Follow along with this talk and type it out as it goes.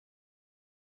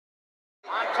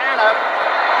Montana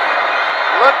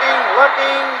looking,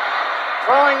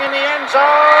 throwing in the end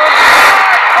zone.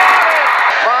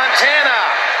 Montana,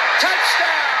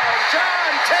 touchdown,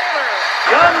 John Taylor.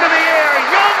 Young to the air,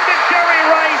 Young to Jerry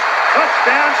Rice,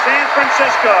 touchdown San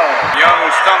Francisco. Young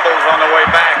stumbles on the way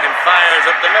back and fires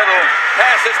up the middle.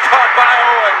 Pass is caught by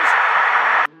Owens.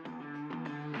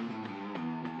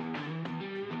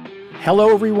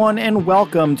 Hello, everyone, and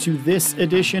welcome to this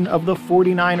edition of the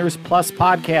 49ers Plus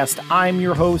podcast. I'm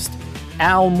your host,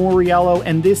 Al Moriello,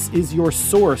 and this is your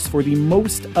source for the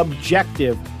most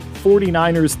objective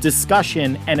 49ers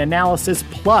discussion and analysis,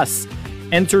 plus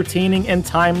entertaining and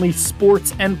timely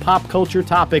sports and pop culture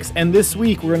topics. And this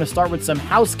week, we're going to start with some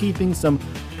housekeeping, some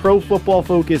pro football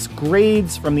focus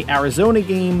grades from the Arizona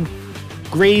game,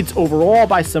 grades overall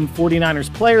by some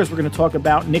 49ers players. We're going to talk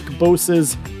about Nick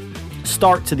Bosa's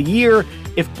start to the year,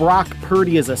 if Brock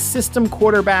Purdy is a system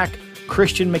quarterback,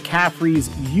 Christian McCaffrey's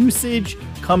usage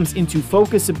comes into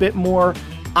focus a bit more,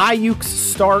 Aiyuk's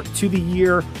start to the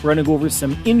year. We're going to go over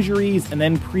some injuries and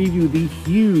then preview the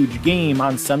huge game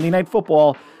on Sunday Night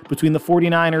Football between the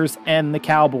 49ers and the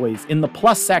Cowboys. In the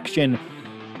plus section,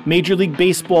 Major League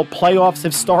Baseball playoffs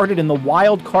have started and the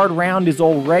wild card round is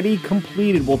already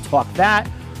completed. We'll talk that.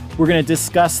 We're going to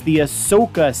discuss the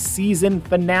Ahsoka season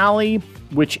finale,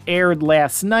 which aired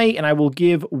last night, and I will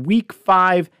give Week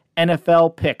 5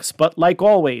 NFL picks. But like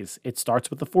always, it starts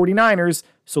with the 49ers,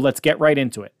 so let's get right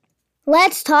into it.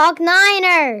 Let's talk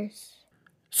Niners.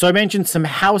 So I mentioned some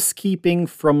housekeeping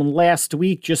from last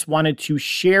week. Just wanted to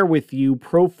share with you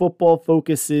Pro Football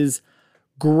Focus's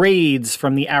grades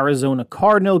from the Arizona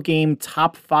Cardinal game,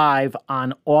 top 5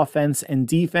 on offense and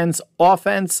defense.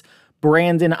 Offense,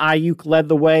 Brandon Aiyuk led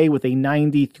the way with a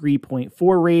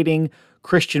 93.4 rating.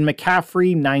 Christian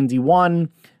McCaffrey, 91.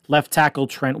 Left tackle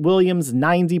Trent Williams,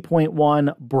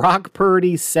 90.1. Brock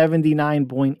Purdy,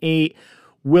 79.8.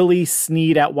 Willie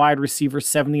Snead at wide receiver,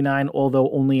 79, although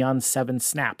only on 7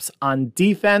 snaps. On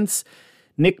defense,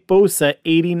 Nick Bosa,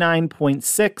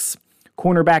 89.6.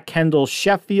 Cornerback Kendall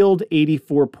Sheffield,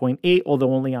 84.8,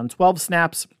 although only on 12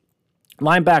 snaps.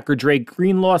 Linebacker Drake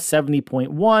Greenlaw,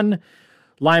 70.1.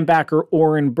 Linebacker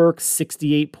Oren Burke,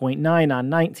 68.9 on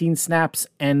 19 snaps,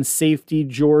 and safety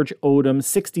George Odom,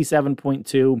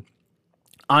 67.2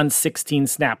 on 16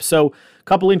 snaps. So a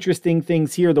couple interesting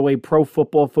things here, the way Pro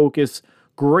Football Focus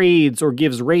grades or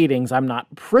gives ratings. I'm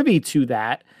not privy to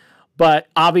that, but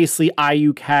obviously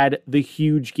Aiyuk had the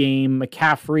huge game.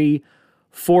 McCaffrey,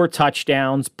 4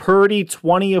 touchdowns. Purdy,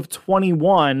 20 of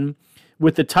 21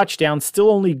 with the touchdown,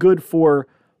 still only good for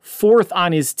 4th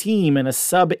on his team and a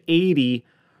sub-80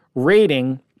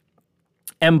 rating.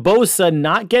 And Bosa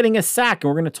not getting a sack, and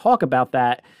we're going to talk about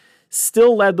that,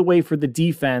 still led the way for the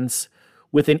defense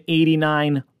with an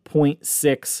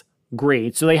 89.6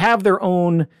 grade. So they have their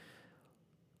own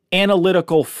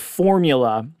analytical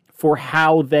formula for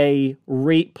how they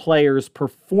rate players'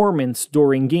 performance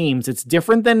during games. It's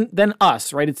different than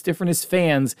us, right? It's different as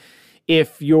fans.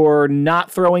 If you're not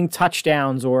throwing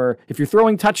touchdowns, or if you're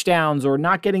throwing touchdowns or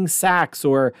not getting sacks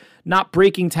or not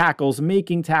breaking tackles,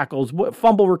 making tackles,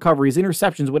 fumble recoveries,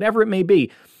 interceptions, whatever it may be,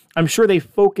 I'm sure they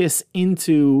focus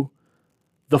into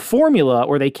the formula,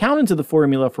 or they count into the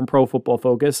formula from Pro Football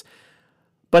Focus,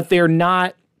 but they're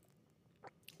not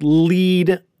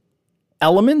lead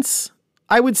elements,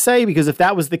 I would say, because if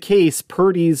that was the case,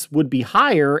 Purdy's would be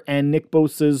higher and Nick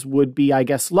Bosa's would be, I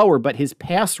guess, lower, but his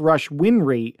pass rush win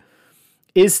rate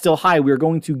is still high. We're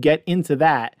going to get into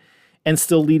that, and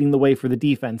still leading the way for the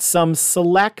defense. Some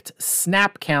select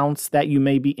snap counts that you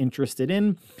may be interested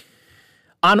in.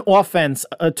 On offense,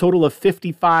 a total of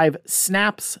 55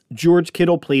 snaps. George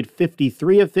Kittle played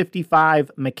 53 of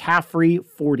 55. McCaffrey,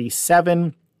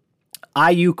 47.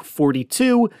 Aiyuk,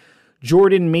 42.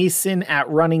 Jordan Mason at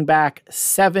running back,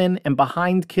 7. And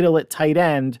behind Kittle at tight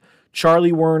end,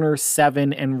 Charlie Werner,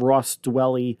 7. And Ross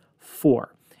Dwelly,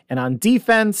 4. And on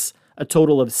defense, a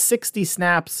total of 60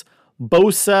 snaps.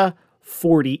 Bosa,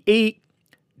 48.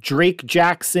 Drake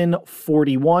Jackson,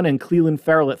 41. And Cleveland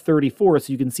Farrell at 34.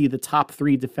 So you can see the top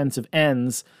 3 defensive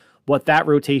ends, what that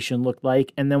rotation looked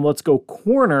like. And then let's go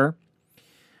corner.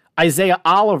 Isaiah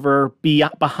Oliver,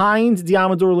 behind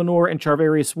Diamador Lenore and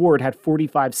Charvarius Ward, had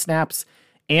 45 snaps.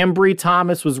 Ambry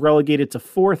Thomas was relegated to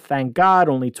 4th, thank God,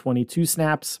 only 22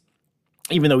 snaps,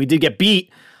 even though he did get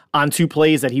beat on 2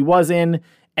 plays that he was in.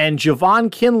 And Javon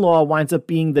Kinlaw winds up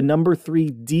being the number 3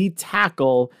 D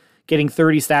tackle, getting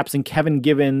 30 snaps, and Kevin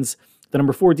Givens, the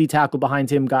number 4 D tackle behind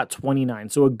him, got 29.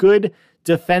 So a good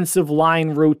defensive line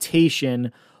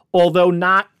rotation, although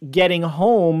not getting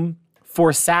home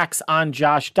for sacks on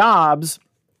Josh Dobbs.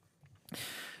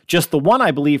 Just the one,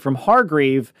 I believe, from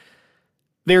Hargrave.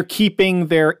 they're keeping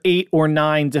their 8 or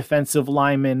 9 defensive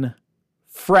linemen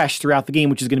fresh throughout the game,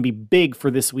 which is going to be big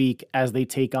for this week as they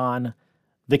take on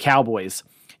the Cowboys.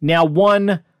 Now,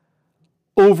 some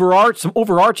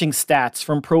overarching stats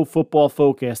from Pro Football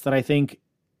Focus that I think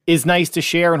is nice to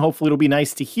share, and hopefully it'll be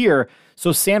nice to hear.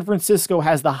 So San Francisco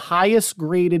has the highest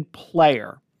graded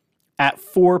player at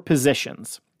 4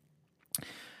 positions.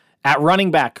 At running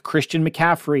back, Christian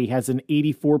McCaffrey has an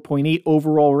 84.8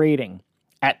 overall rating.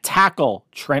 At tackle,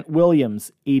 Trent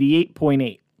Williams,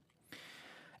 88.8.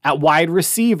 At wide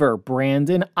receiver,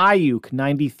 Brandon Aiyuk,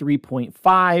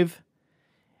 93.5.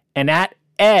 And at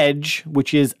edge,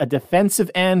 which is a defensive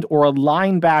end or a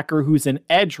linebacker who's an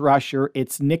edge rusher,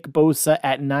 it's Nick Bosa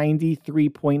at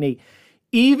 93.8.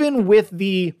 Even with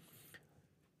the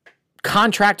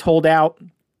contract holdout,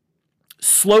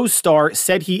 slow start,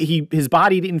 said his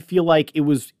body didn't feel like it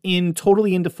was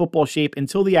totally into football shape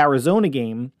until the Arizona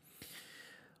game.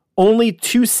 Only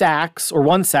 1 sack,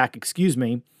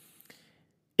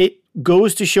 It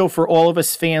goes to show for all of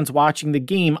us fans watching the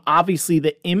game, obviously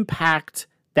the impact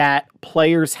that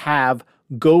players have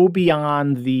go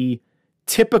beyond the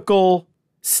typical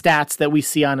stats that we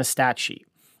see on a stat sheet.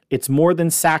 It's more than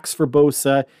sacks for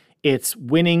Bosa. It's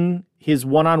winning his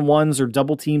one-on-ones or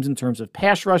double teams in terms of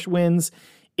pass rush wins.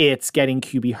 It's getting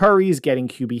QB hurries, getting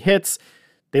QB hits.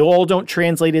 They all don't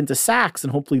translate into sacks,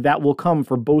 and hopefully that will come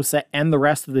for Bosa and the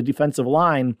rest of the defensive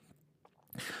line.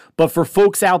 But for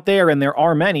folks out there, and there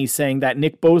are many, saying that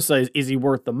Nick Bosa, is he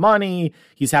worth the money?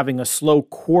 He's having a slow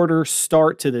quarter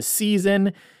start to the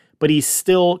season, but he's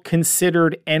still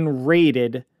considered and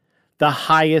rated the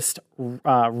highest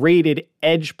rated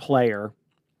edge player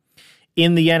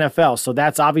in the NFL. So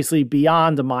that's obviously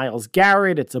beyond a Myles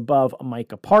Garrett. It's above a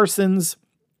Micah Parsons.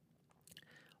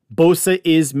 Bosa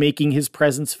is making his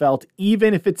presence felt,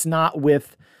 even if it's not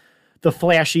with the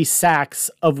flashy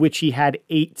sacks, of which he had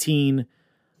 18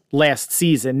 last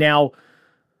season. Now,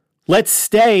 let's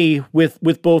stay with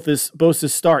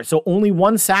Bosa's start. So only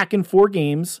 1 sack in 4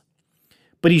 games,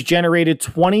 but he's generated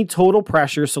 20 total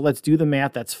pressures. So let's do the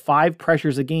math. That's 5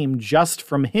 pressures a game just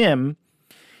from him.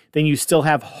 Then you still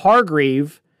have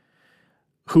Hargrave,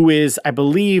 who is, I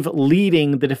believe,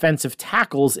 leading the defensive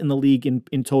tackles in the league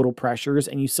in total pressures.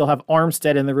 And you still have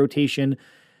Armstead in the rotation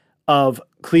of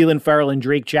Cleveland Ferrell and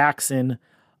Drake Jackson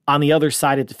on the other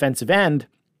side at defensive end.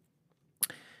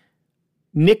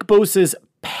 Nick Bosa's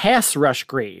pass rush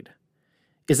grade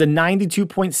is a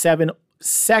 92.7,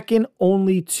 second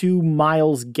only to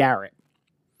Myles Garrett.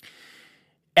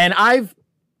 And I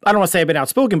don't want to say I've been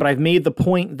outspoken, but I've made the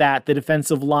point that the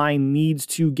defensive line needs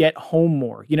to get home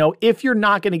more. You know, if you're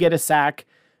not going to get a sack,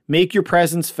 make your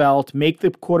presence felt, make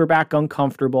the quarterback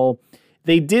uncomfortable.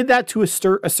 They did that to a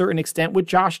certain extent with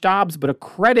Josh Dobbs, but a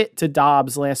credit to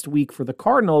Dobbs last week for the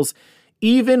Cardinals.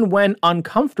 Even when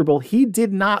uncomfortable, he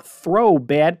did not throw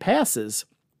bad passes.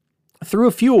 Threw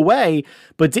a few away,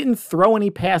 but didn't throw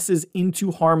any passes into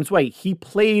harm's way. He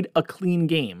played a clean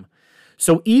game.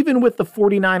 So even with the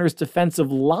 49ers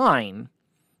defensive line,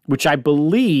 which I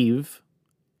believe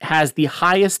has the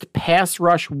highest pass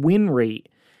rush win rate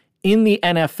in the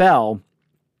NFL,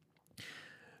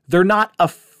 they're not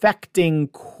affecting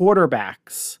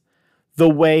quarterbacks the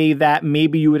way that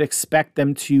maybe you would expect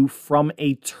them to from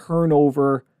a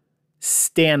turnover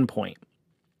standpoint.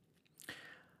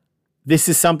 This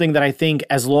is something that I think,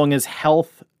 as long as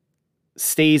health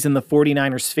stays in the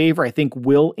 49ers' favor, I think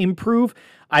will improve.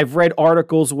 I've read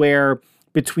articles where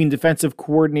between defensive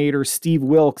coordinator Steve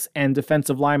Wilks and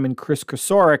defensive lineman Chris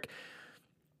Kosorek,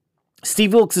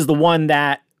 Steve Wilks is the one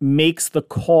that makes the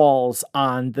calls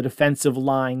on the defensive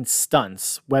line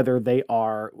stunts, whether they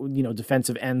are,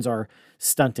 defensive ends are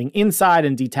stunting inside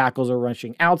and D tackles are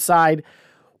rushing outside,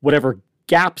 whatever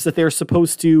gaps that they're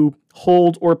supposed to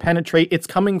hold or penetrate, it's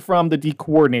coming from the D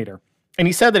coordinator. And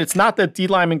he said that it's not that D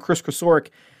lineman Chris Kosorek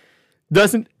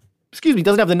doesn't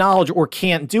have the knowledge or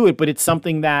can't do it, but it's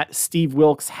something that Steve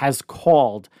Wilks has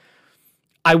called.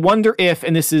 I wonder if,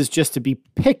 and this is just to be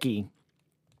picky,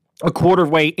 a quarter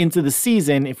way into the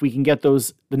season, if we can get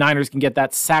the Niners can get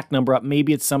that sack number up,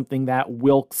 maybe it's something that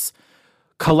Wilks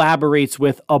collaborates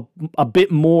with a bit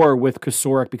more with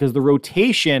Kosorek, because the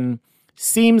rotation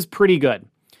seems pretty good.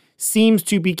 Seems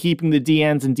to be keeping the D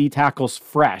ends and D tackles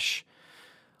fresh.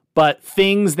 But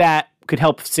things that could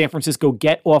help San Francisco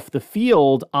get off the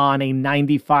field on a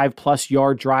 95-plus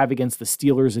yard drive against the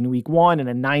Steelers in Week 1 and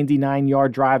a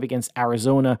 99-yard drive against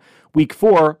Arizona Week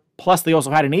 4, plus they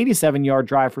also had an 87-yard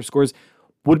drive for scores,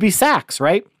 would be sacks,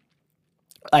 right?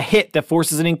 A hit that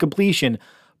forces an incompletion,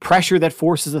 pressure that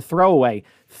forces a throwaway,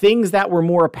 things that were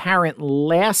more apparent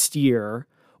last year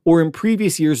or in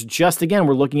previous years, just again,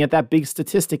 we're looking at that big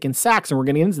statistic in sacks, and we're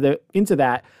getting into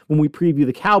that when we preview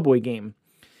the Cowboy game.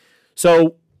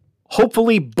 So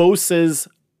hopefully Bosa's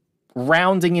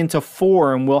rounding into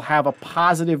form will have a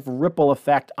positive ripple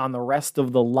effect on the rest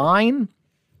of the line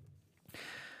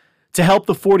to help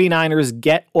the 49ers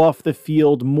get off the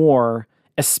field more,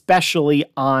 especially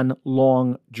on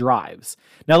long drives.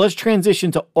 Now let's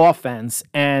transition to offense.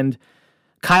 And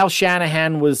Kyle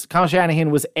Shanahan was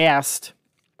asked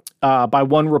by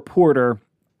one reporter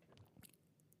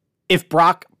if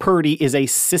Brock Purdy is a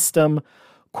system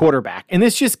quarterback. And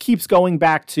this just keeps going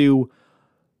back to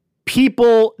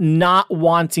people not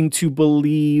wanting to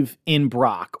believe in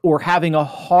Brock or having a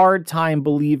hard time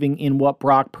believing in what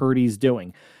Brock Purdy's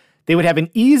doing. They would have an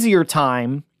easier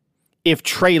time if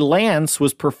Trey Lance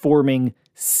was performing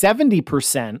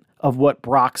 70% of what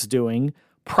Brock's doing,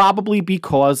 probably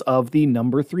because of the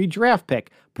number 3 draft pick,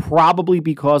 probably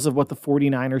because of what the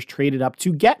 49ers traded up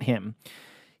to get him.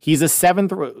 Purdy's a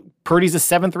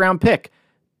 7th round pick.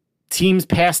 Teams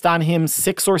passed on him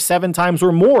 6 or 7 times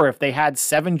or more if they had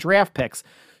 7 draft picks.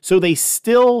 So they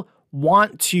still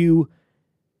want to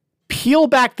peel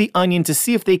back the onion to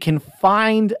see if they can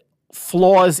find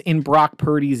flaws in Brock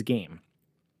Purdy's game.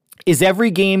 Is every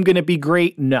game going to be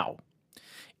great? No.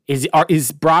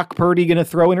 Is Brock Purdy going to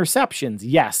throw interceptions?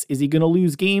 Yes. Is he going to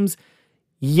lose games?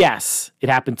 Yes. It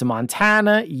happened to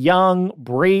Montana, Young,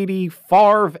 Brady,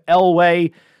 Favre,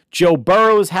 Elway. Joe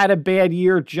Burrow's had a bad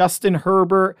year. Justin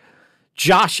Herbert,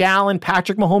 Josh Allen,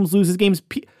 Patrick Mahomes loses games.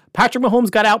 Patrick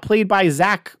Mahomes got outplayed by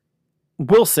Zach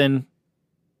Wilson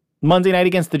Monday night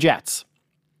against the Jets.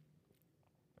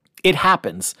 It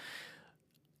happens.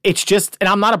 It's just, and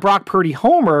I'm not a Brock Purdy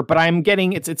homer, but I'm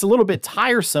getting, it's a little bit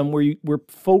tiresome where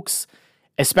folks,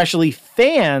 especially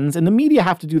fans, and the media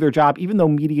have to do their job, even though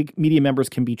media members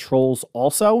can be trolls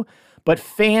also, but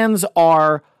fans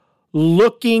are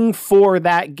looking for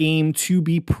that game to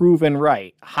be proven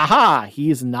right. Haha, he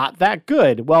is not that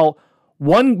good. Well,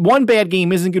 one bad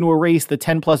game isn't going to erase the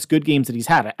 10 plus good games that he's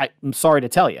had. I'm sorry to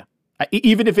tell you.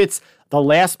 Even if it's the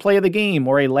last play of the game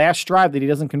or a last drive that he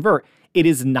doesn't convert, it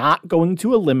is not going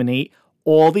to eliminate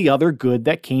all the other good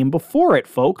that came before it,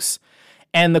 folks.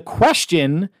 And the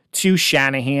question to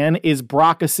Shanahan is,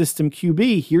 Brock a system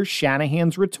QB? Here's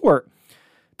Shanahan's retort.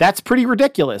 That's pretty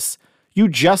ridiculous. You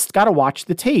just got to watch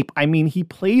the tape. I mean, he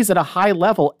plays at a high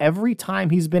level every time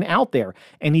he's been out there,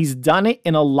 and he's done it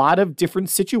in a lot of different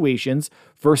situations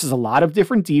versus a lot of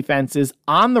different defenses,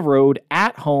 on the road,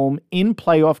 at home, in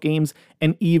playoff games,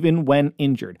 and even when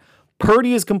injured.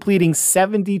 Purdy is completing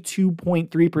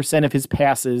 72.3% of his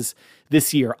passes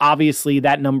this year. Obviously,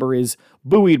 that number is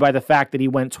buoyed by the fact that he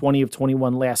went 20 of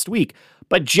 21 last week.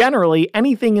 But generally,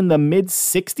 anything in the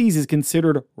mid-60s is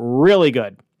considered really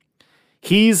good.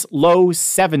 He's low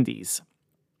 70s.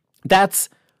 That's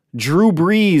Drew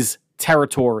Brees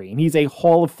territory, and he's a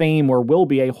Hall of Fame, or will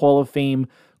be a Hall of Fame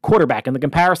quarterback. And the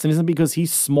comparison isn't because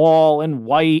he's small and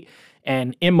white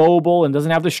and immobile and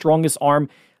doesn't have the strongest arm.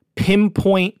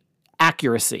 Pinpoint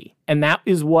accuracy. And that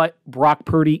is what Brock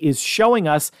Purdy is showing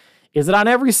us. Is it on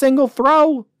every single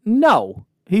throw? No.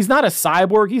 He's not a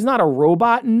cyborg. He's not a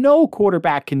robot. No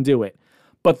quarterback can do it.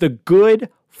 But the good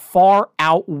far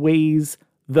outweighs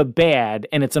the bad,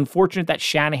 and it's unfortunate that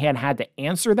Shanahan had to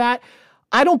answer that.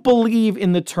 I don't believe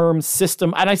in the term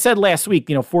system, and I said last week,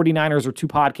 49ers or 2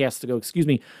 podcasts ago,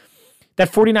 that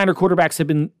 49er quarterbacks have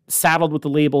been saddled with the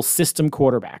label system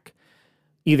quarterback.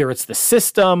 Either it's the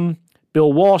system,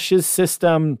 Bill Walsh's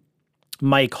system,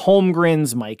 Mike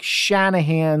Holmgren's, Mike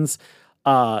Shanahan's,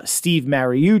 Steve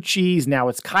Mariucci's, now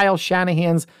it's Kyle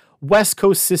Shanahan's West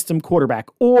Coast system quarterback.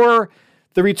 Or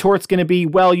the retort's going to be,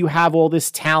 well, you have all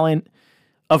this talent,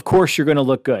 of course you're going to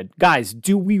look good. Guys,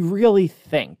 do we really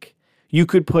think you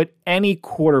could put any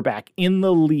quarterback in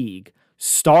the league,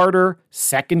 starter,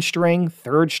 second string,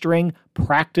 third string,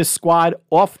 practice squad,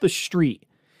 off the street,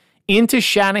 into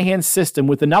Shanahan's system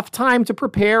with enough time to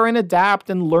prepare and adapt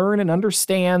and learn and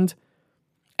understand,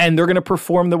 and they're going to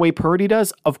perform the way Purdy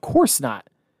does? Of course not.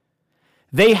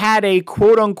 They had a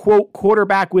quote-unquote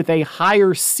quarterback with a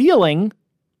higher ceiling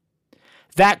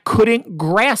that couldn't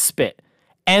grasp it.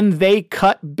 And they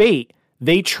cut bait.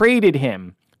 They traded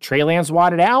him. Trey Lance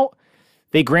wanted out.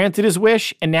 They granted his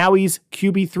wish, and now he's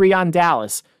QB3 on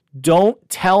Dallas. Don't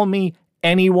tell me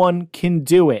anyone can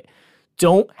do it.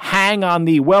 Don't hang on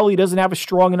he doesn't have a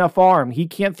strong enough arm. He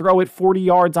can't throw it 40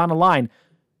 yards on a line.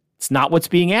 It's not what's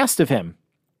being asked of him.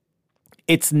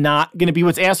 It's not going to be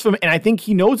what's asked of him, and I think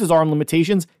he knows his arm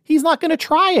limitations. He's not going to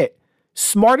try it.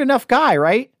 Smart enough guy,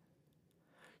 right?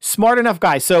 Smart enough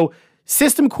guy. So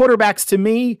system quarterbacks, to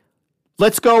me,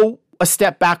 let's go a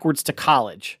step backwards to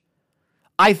college.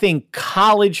 I think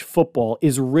college football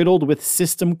is riddled with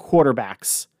system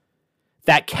quarterbacks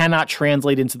that cannot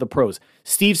translate into the pros.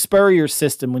 Steve Spurrier's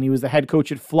system when he was the head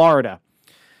coach at Florida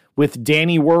with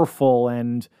Danny Werfel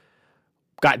and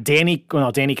Danny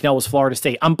Cannell was Florida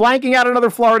State. I'm blanking out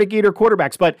another Florida Gator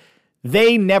quarterbacks, but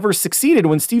they never succeeded.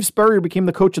 When Steve Spurrier became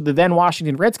the coach of the then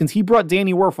Washington Redskins, he brought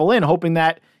Danny Werfel in hoping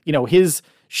that, his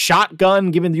shotgun,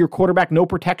 giving your quarterback no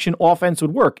protection offense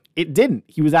would work. It didn't.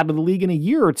 He was out of the league in a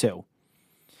year or two.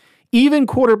 Even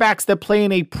quarterbacks that play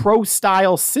in a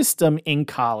pro-style system in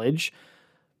college,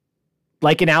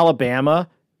 like in Alabama,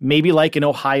 maybe like in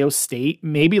Ohio State,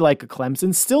 maybe like a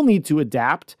Clemson, still need to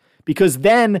adapt because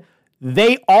then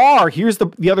they are, here's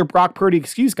the other Brock Purdy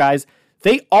excuse, guys,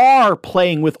 they are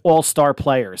playing with all-star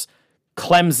players.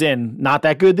 Clemson, not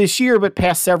that good this year, but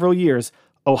past several years.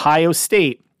 Ohio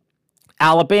State,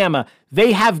 Alabama,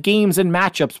 they have games and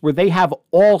matchups where they have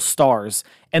all-stars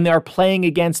and they're playing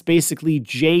against basically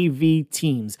JV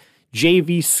teams,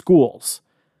 JV schools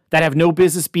that have no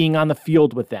business being on the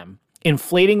field with them,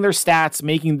 inflating their stats,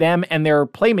 making them and their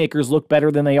playmakers look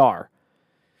better than they are.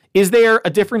 Is there a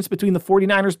difference between the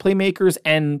 49ers playmakers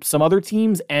and some other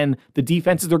teams and the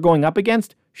defenses they're going up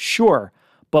against? Sure.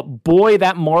 But boy,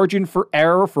 that margin for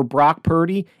error for Brock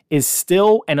Purdy is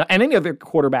still, and any other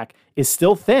quarterback, is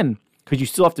still thin because you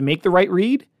still have to make the right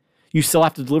read. You still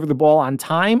have to deliver the ball on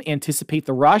time, anticipate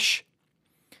the rush,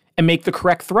 and make the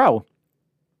correct throw.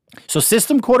 So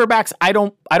system quarterbacks, I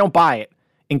don't buy it.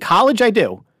 In college, I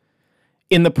do.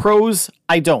 In the pros,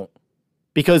 I don't.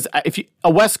 Because a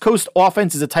West Coast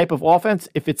offense is a type of offense.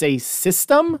 If it's a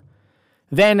system,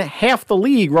 then half the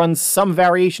league runs some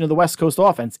variation of the West Coast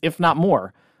offense, if not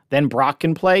more. Then Brock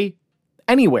can play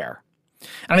anywhere.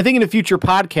 And I think in a future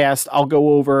podcast, I'll go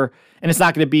over, and it's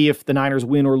not going to be if the Niners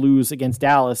win or lose against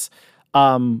Dallas,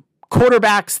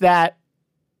 quarterbacks that,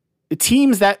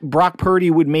 teams that Brock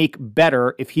Purdy would make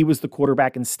better if he was the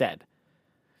quarterback instead.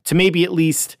 To maybe at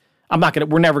least,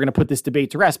 we're never going to put this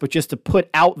debate to rest, but just to put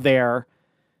out there,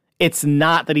 it's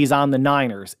not that he's on the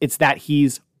Niners. It's that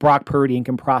he's Brock Purdy and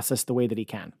can process the way that he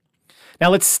can.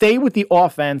 Now let's stay with the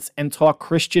offense and talk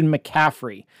Christian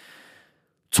McCaffrey.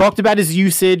 Talked about his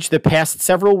usage the past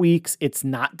several weeks. It's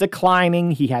not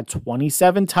declining. He had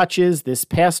 27 touches this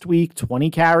past week, 20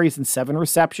 carries and 7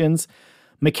 receptions.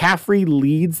 McCaffrey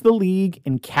leads the league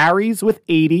in carries with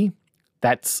 80.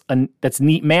 That's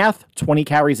neat math, 20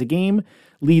 carries a game.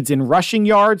 Leads in rushing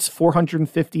yards,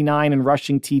 459, and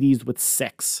rushing TDs with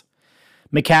 6.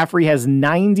 McCaffrey has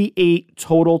 98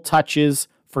 total touches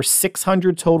for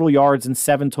 600 total yards and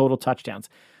 7 total touchdowns.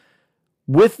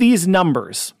 With these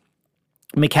numbers,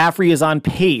 McCaffrey is on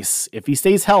pace, if he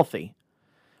stays healthy,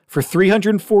 for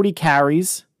 340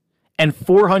 carries and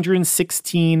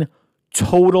 416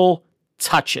 total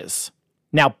touches.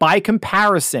 Now, by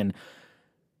comparison,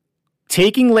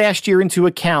 taking last year into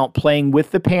account, playing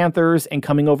with the Panthers and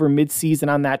coming over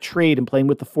midseason on that trade and playing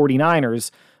with the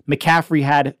 49ers, McCaffrey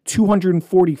had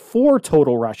 244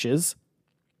 total rushes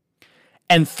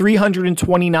and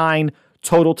 329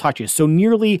 total touches. So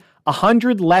nearly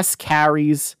 100 less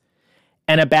carries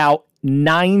and about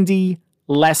 90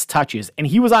 less touches. And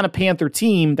he was on a Panther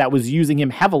team that was using him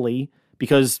heavily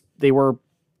because they were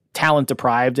talent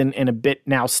deprived and a bit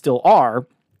now still are.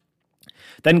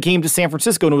 Then came to San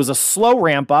Francisco and it was a slow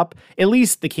ramp up, at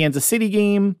least the Kansas City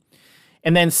game.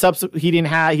 And then he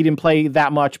didn't play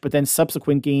that much, but then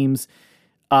subsequent games,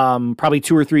 probably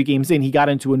 2 or 3 games in, he got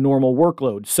into a normal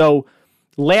workload. So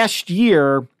last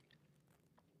year,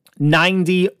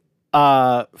 90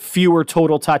 fewer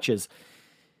total touches.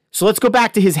 So let's go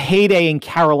back to his heyday in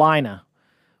Carolina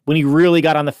when he really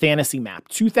got on the fantasy map.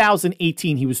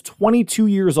 2018, he was 22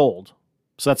 years old.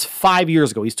 So that's 5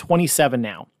 years ago. He's 27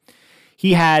 now.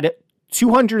 He had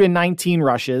 219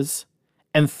 rushes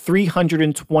and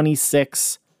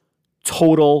 326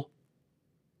 total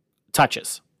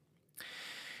touches.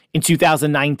 In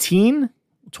 2019,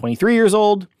 23 years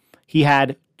old, he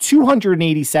had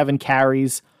 287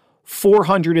 carries,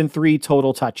 403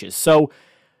 total touches. So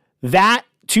that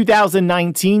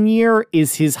 2019 year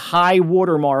is his high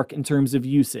watermark in terms of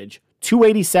usage,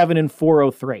 287 and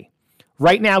 403.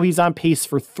 Right now, he's on pace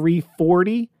for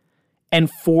 340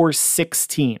 and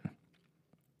 416.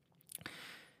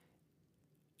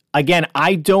 Again,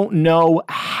 I don't know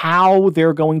how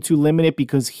they're going to limit it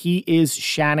because he is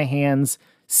Shanahan's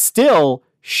still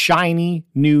shiny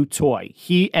new toy.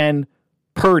 He and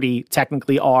Purdy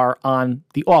technically are on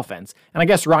the offense. And I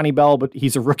guess Ronnie Bell, but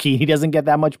he's a rookie. He doesn't get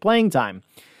that much playing time.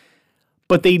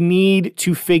 But they need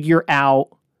to figure out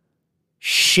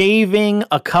shaving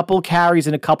a couple carries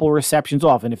and a couple receptions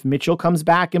off. And if Mitchell comes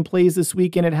back and plays this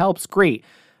weekend, it helps. Great.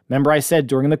 Remember I said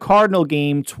during the Cardinal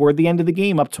game, toward the end of the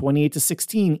game, up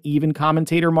 28-16, even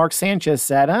commentator Mark Sanchez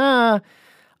said, I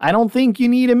don't think you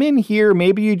need him in here.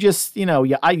 Maybe you just,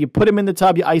 you put him in the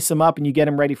tub, you ice him up, and you get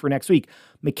him ready for next week.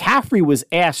 McCaffrey was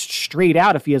asked straight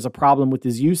out if he has a problem with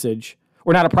his usage,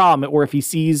 or not a problem, or if he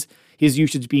sees his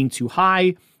usage being too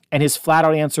high, and his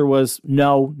flat-out answer was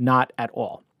no, not at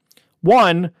all.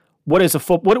 One, what is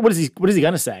he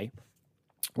going to say,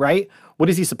 right? What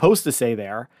is he supposed to say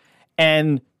there?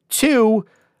 And two,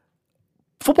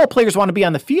 football players want to be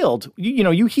on the field.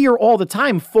 You hear all the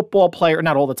time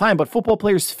not all the time, but football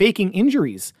players faking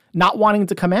injuries, not wanting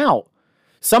to come out.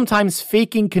 Sometimes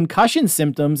faking concussion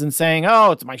symptoms and saying,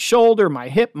 oh, it's my shoulder, my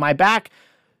hip, my back,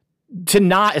 to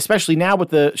not, especially now with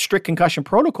the strict concussion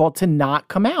protocol, to not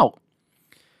come out.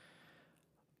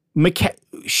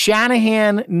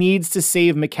 Shanahan needs to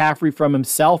save McCaffrey from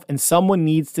himself, and someone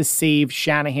needs to save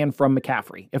Shanahan from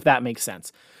McCaffrey, if that makes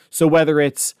sense. So whether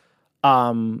it's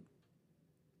Anthony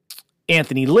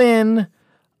Lynn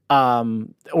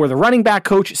or the running back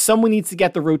coach, someone needs to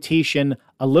get the rotation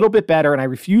a little bit better. And I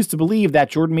refuse to believe that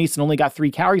Jordan Mason only got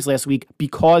 3 carries last week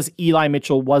because Eli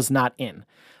Mitchell was not in.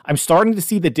 I'm starting to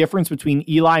see the difference between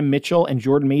Eli Mitchell and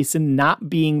Jordan Mason not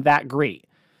being that great.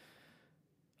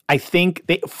 I think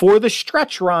for the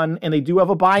stretch run, and they do have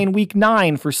a bye in week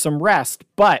 9 for some rest,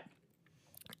 but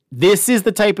this is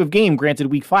the type of game, granted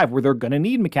week 5, where they're going to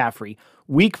need McCaffrey.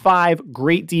 Week 5,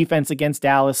 great defense against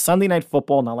Dallas. Sunday Night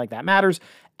Football, not like that matters.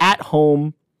 At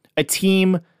home, a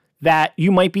team that you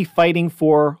might be fighting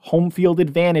for home field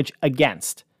advantage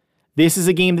against. This is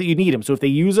a game that you need him. So if they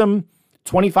use him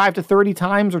 25 to 30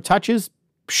 times or touches,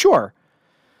 sure.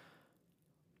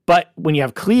 But when you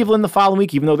have Cleveland the following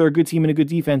week, even though they're a good team and a good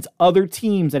defense, other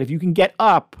teams that if you can get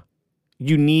up,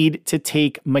 you need to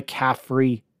take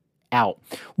McCaffrey out.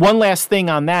 One last thing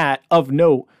on that of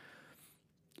note,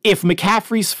 if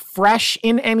McCaffrey's fresh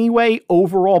in any way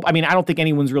overall, I don't think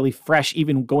anyone's really fresh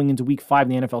even going into week 5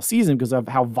 in the NFL season because of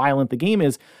how violent the game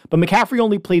is, but McCaffrey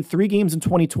only played 3 games in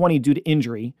 2020 due to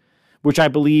injury, which I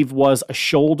believe was a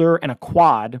shoulder and a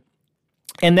quad.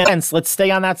 And then let's stay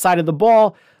on that side of the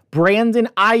ball. Brandon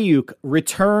Aiyuk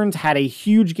returned, had a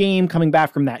huge game coming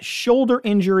back from that shoulder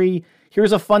injury.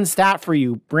 Here's a fun stat for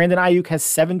you. Brandon Aiyuk has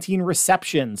 17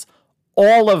 receptions.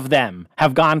 All of them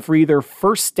have gone for either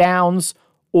first downs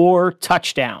or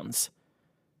touchdowns.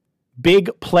 Big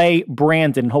play,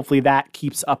 Brandon. Hopefully that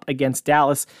keeps up against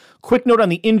Dallas. Quick note on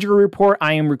the injury report.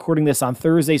 I am recording this on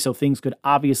Thursday, so things could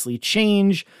obviously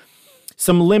change.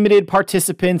 Some limited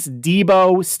participants.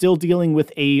 Debo still dealing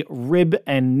with a rib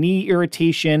and knee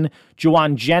irritation.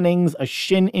 Juwan Jennings, a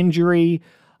shin injury.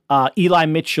 Eli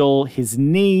Mitchell, his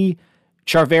knee.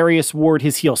 Charvarius Ward,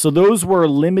 his heel. So those were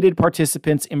limited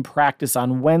participants in practice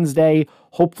on Wednesday.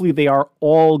 Hopefully they are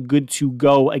all good to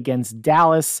go against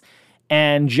Dallas.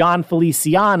 And John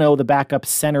Feliciano, the backup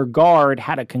center guard,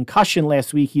 had a concussion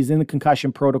last week. He's in the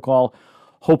concussion protocol.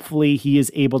 Hopefully he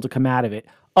is able to come out of it.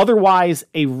 Otherwise,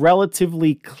 a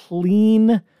relatively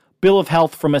clean bill of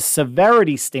health from a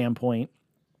severity standpoint,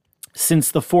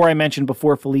 since the 4 I mentioned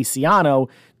before Feliciano,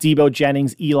 Debo,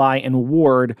 Jennings, Eli, and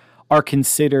Ward, are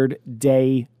considered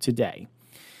day to day.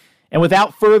 And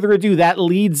without further ado, that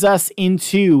leads us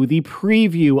into the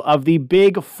preview of the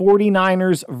big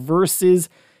 49ers versus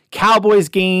Cowboys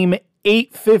game,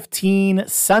 8:15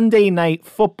 Sunday Night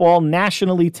Football,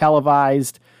 nationally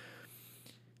televised.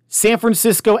 San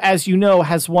Francisco, as you know,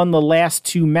 has won the last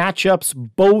 2 matchups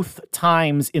both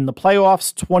times in the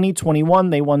playoffs. 2021,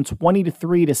 they won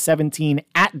 20-3-17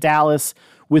 at Dallas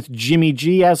with Jimmy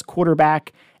G as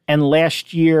quarterback. And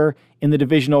last year in the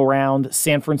divisional round,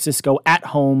 San Francisco at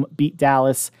home beat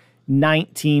Dallas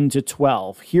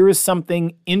 19-12. Here is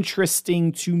something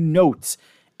interesting to note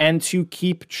and to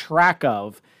keep track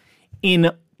of.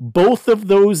 In both of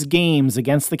those games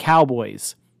against the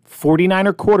Cowboys,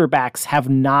 49er quarterbacks have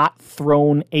not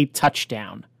thrown a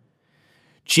touchdown.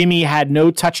 Jimmy had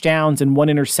no touchdowns and 1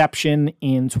 interception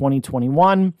in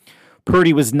 2021.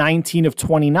 Purdy was 19 of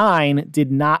 29,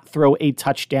 did not throw a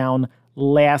touchdown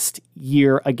last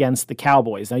year against the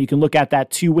Cowboys. Now you can look at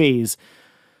that 2 ways.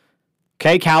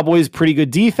 Okay, Cowboys, pretty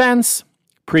good defense,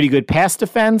 pretty good pass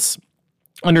defense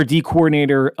under D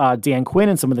coordinator Dan Quinn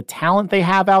and some of the talent they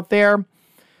have out there.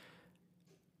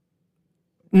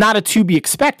 Not a to be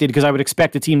expected, because I would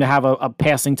expect a team to have a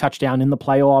passing touchdown in the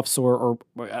playoffs or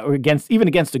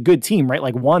against a good team, right?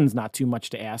 Like 1's not too much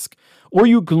to ask. Or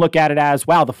you can look at it as,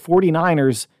 wow, the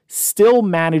 49ers still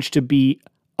managed to beat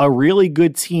a really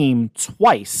good team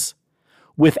twice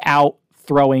without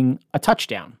throwing a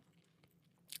touchdown.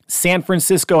 San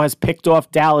Francisco has picked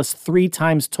off Dallas 3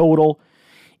 times total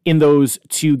in those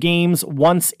 2 games,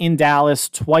 once in Dallas,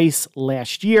 twice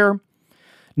last year.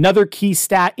 Another key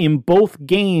stat, in both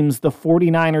games, the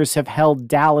 49ers have held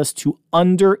Dallas to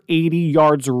under 80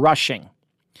 yards rushing.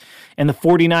 And the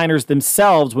 49ers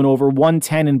themselves went over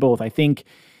 110 in both. I think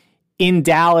in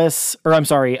Dallas,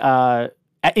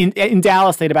 in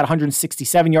Dallas, they had about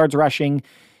 167 yards rushing.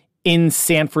 In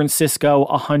San Francisco,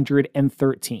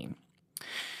 113.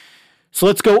 So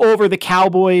let's go over the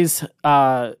Cowboys'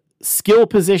 skill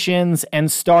positions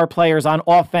and star players on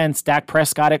offense. Dak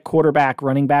Prescott at quarterback,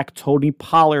 running back Tony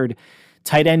Pollard,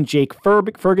 tight end Jake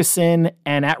Ferguson,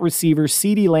 and at receiver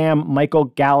CeeDee Lamb, Michael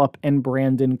Gallup, and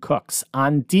Brandon Cooks.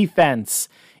 On defense,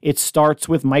 it starts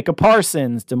with Micah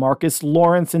Parsons, DeMarcus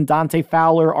Lawrence, and Dante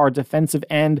Fowler are defensive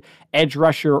end, edge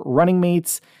rusher, running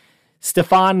mates.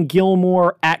 Stephon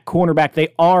Gilmore at cornerback.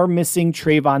 They are missing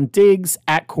Trayvon Diggs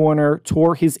at corner,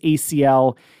 tore his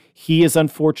ACL. He is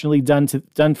unfortunately done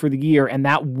for the year, and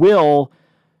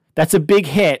that's a big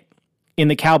hit in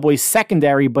the Cowboys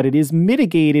secondary, but it is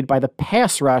mitigated by the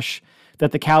pass rush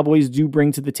that the Cowboys do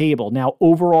bring to the table. Now,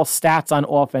 overall stats on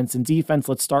offense and defense,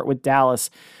 let's start with Dallas.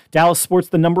 Dallas sports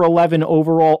the number 11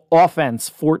 overall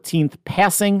offense, 14th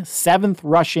passing, 7th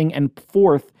rushing, and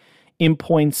 4th in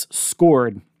points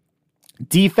scored.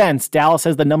 Defense, Dallas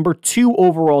has the number 2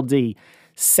 overall D,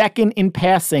 2nd in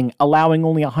passing, allowing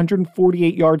only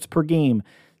 148 yards per game,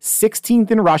 16th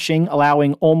in rushing,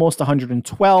 allowing almost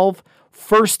 112,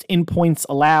 1st in points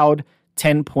allowed,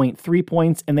 10.3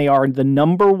 points, and they are the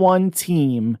number 1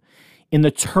 team in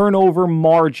the turnover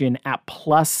margin at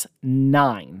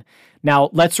 +9.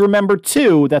 Now, let's remember,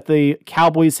 too, that the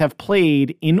Cowboys have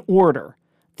played in order: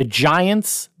 the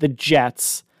Giants, the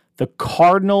Jets, the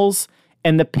Cardinals,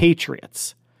 and the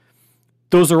Patriots.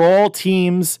 Those are all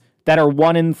teams that are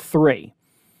 1-3.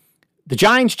 The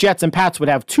Giants, Jets, and Pats would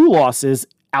have 2 losses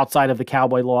outside of the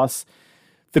Cowboy loss.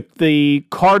 The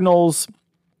Cardinals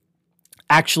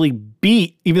actually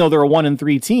beat, even though they're a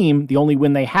 1-3 team, the only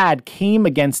win they had came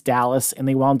against Dallas, and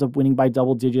they wound up winning by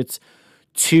double digits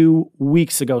 2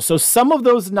 weeks ago. So some of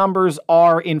those numbers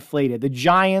are inflated. The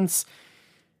Giants,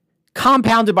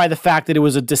 compounded by the fact that it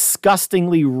was a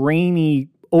disgustingly rainy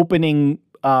opening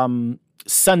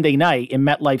Sunday night in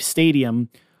MetLife Stadium,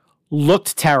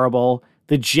 looked terrible.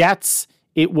 The Jets,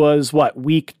 it was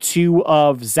week 2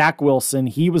 of Zach Wilson.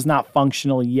 He was not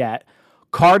functional yet.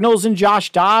 Cardinals and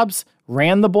Josh Dobbs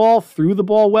ran the ball, threw the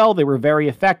ball well. They were very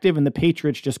effective, and the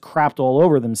Patriots just crapped all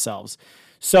over themselves.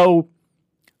 So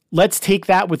let's take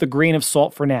that with a grain of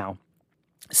salt for now.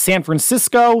 San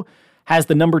Francisco has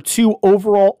the number 2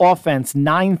 overall offense,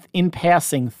 9th in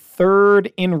passing,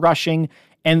 3rd in rushing,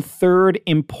 and 3rd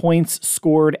in points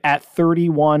scored at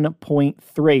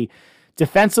 31.3.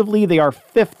 Defensively, they are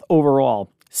 5th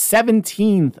overall,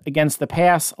 17th against the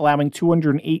pass, allowing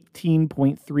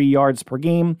 218.3 yards per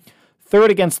game, 3rd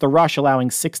against the rush,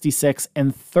 allowing 66,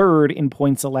 and 3rd in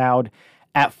points allowed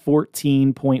at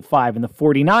 14.5. And the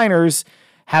 49ers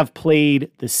have played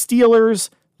the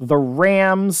Steelers, the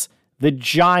Rams, the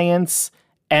Giants,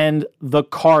 and the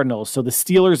Cardinals. So the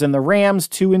Steelers and the Rams,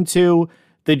 2-2.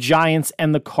 The Giants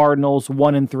and the Cardinals,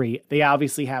 1-3. They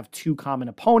obviously have 2 common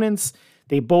opponents.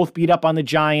 They both beat up on the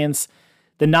Giants.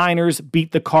 The Niners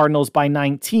beat the Cardinals by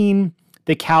 19.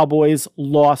 The Cowboys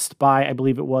lost by, I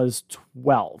believe it was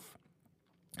 12.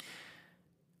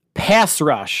 Pass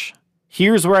rush.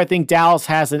 Here's where I think Dallas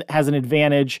has an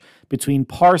advantage between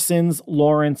Parsons,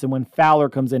 Lawrence, and when Fowler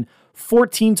comes in.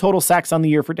 14 total sacks on the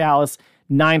year for Dallas,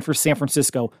 9 for San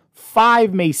Francisco.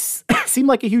 5 may seem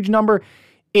like a huge number.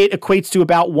 It equates to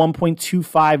about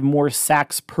 1.25 more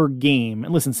sacks per game.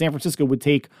 And listen, San Francisco would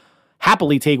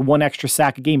happily take 1 extra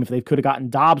sack a game if they could have gotten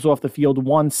Dobbs off the field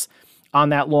once on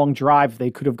that long drive.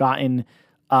 They could have gotten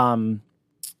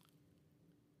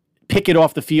Pickett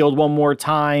off the field one more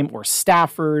time, or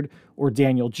Stafford, or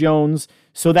Daniel Jones.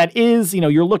 So that is,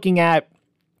 you're looking at,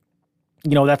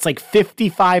 that's like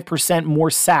 55% more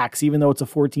sacks, even though it's a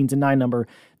 14-9 number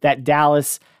that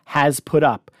Dallas has put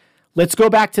up. Let's go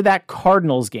back to that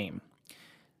Cardinals game.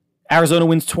 Arizona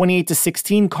wins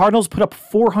 28-16. Cardinals put up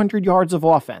 400 yards of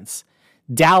offense.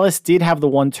 Dallas did have the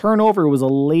 1 turnover. It was a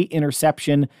late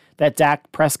interception that Dak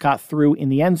Prescott threw in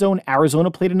the end zone. Arizona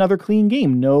played another clean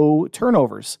game. No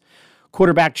turnovers.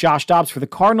 Quarterback Josh Dobbs for the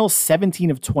Cardinals,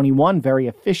 17 of 21. Very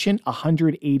efficient,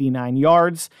 189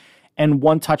 yards, and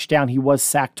 1 touchdown. He was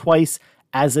sacked twice.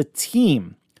 As a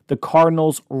team, the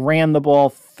Cardinals ran the ball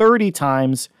 30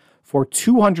 times for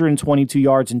 222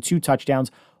 yards and 2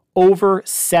 touchdowns, over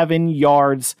 7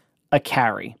 yards a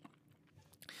carry.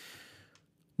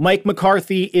 Mike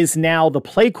McCarthy is now the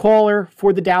play caller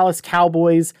for the Dallas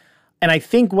Cowboys. And I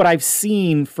think what I've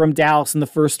seen from Dallas in the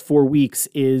first 4 weeks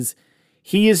is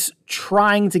he is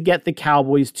trying to get the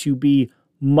Cowboys to be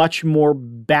much more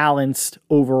balanced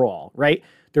overall, right?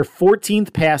 They're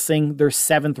 14th passing, they're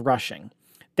 7th rushing.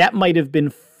 That might have been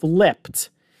flipped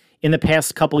in the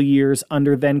past couple of years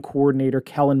under then coordinator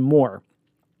Kellen Moore.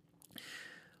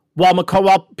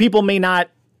 While people may not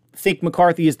think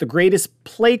McCarthy is the greatest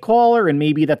play caller, and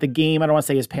maybe that the game, I don't want to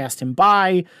say has passed him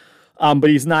by, but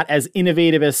he's not as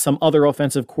innovative as some other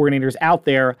offensive coordinators out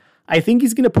there, I think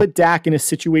he's going to put Dak in a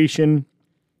situation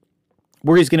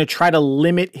where he's going to try to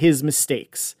limit his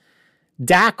mistakes.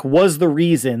 Dak was the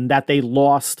reason that they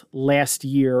lost last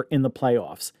year in the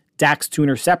playoffs. Dak's 2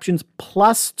 interceptions,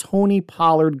 plus Tony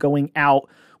Pollard going out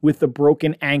with a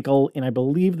broken ankle in, I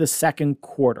believe, the second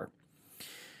quarter.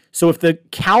 So if the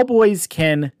Cowboys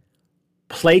can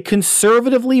play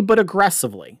conservatively but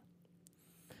aggressively,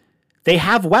 they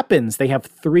have weapons. They have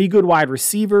 3 good wide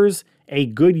receivers, a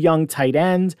good young tight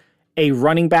end, a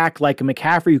running back like a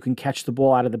McCaffrey who can catch the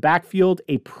ball out of the backfield,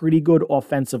 a pretty good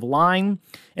offensive line.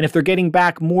 And if they're getting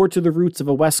back more to the roots of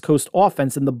a West Coast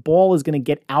offense, then the ball is going to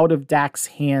get out of Dak's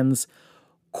hands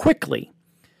quickly.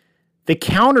 The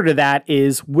counter to that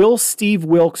is, will Steve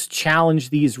Wilks challenge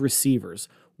these receivers?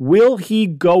 Will he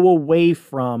go away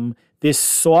from this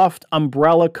soft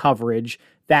umbrella coverage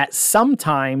that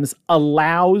sometimes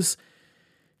allows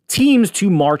teams to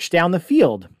march down the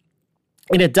field?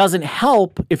 And it doesn't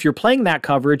help if you're playing that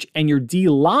coverage and your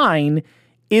D-line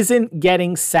isn't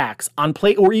getting sacks on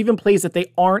play, or even plays that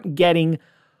they aren't getting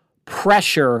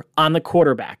pressure on the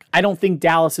quarterback. I don't think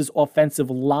Dallas's offensive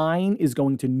line is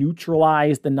going to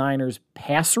neutralize the Niners'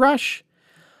 pass rush,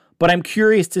 but I'm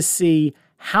curious to see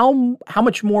how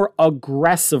much more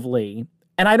aggressively,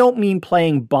 and I don't mean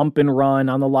playing bump and run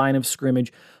on the line of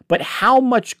scrimmage, but how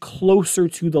much closer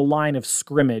to the line of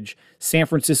scrimmage San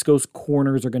Francisco's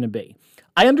corners are going to be.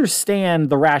 I understand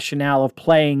the rationale of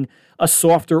playing a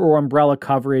softer or umbrella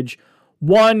coverage.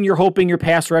 One, you're hoping your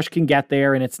pass rush can get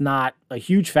there, and it's not a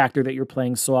huge factor that you're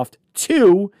playing soft.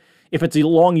 2, if it's a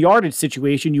long yardage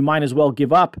situation, you might as well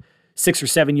give up 6 or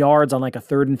 7 yards on like a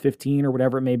 3rd and 15 or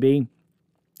whatever it may be.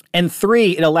 And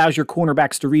 3, it allows your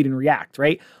cornerbacks to read and react,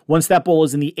 right? Once that ball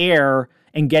is in the air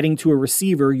and getting to a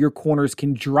receiver, your corners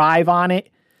can drive on it,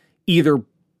 either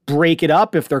break it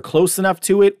up if they're close enough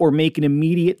to it, or make an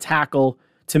immediate tackle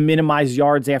to minimize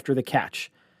yards after the catch.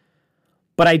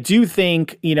 But I do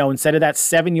think, instead of that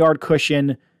 7-yard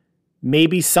cushion,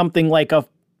 maybe something like a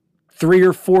 3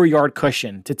 or 4 yard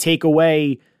cushion to take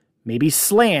away maybe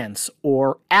slants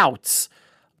or outs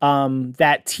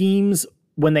that teams,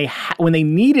 when they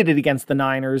needed it against the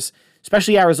Niners,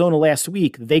 especially Arizona last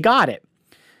week, they got it.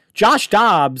 Josh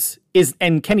Dobbs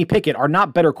and Kenny Pickett are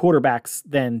not better quarterbacks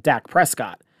than Dak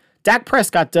Prescott. Dak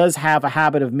Prescott does have a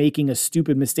habit of making a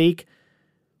stupid mistake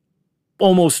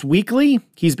almost weekly.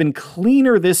 He's been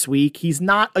cleaner this week. He's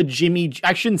not a Jimmy,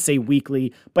 I shouldn't say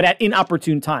weekly, but at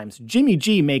inopportune times. Jimmy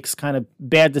G makes kind of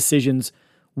bad decisions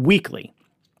weekly.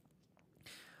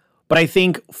 But I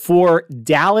think for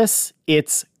Dallas,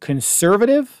 it's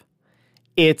conservative.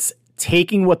 It's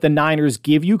taking what the Niners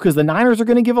give you, because the Niners are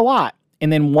going to give a lot.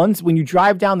 And then when you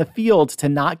drive down the field, to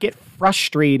not get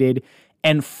frustrated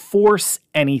and force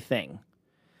anything.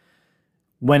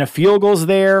 When a field goal's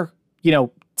there,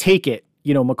 take it.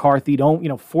 McCarthy, don't,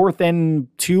 4th and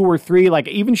 2 or 3, like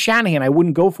even Shanahan, I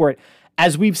wouldn't go for it.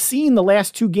 As we've seen the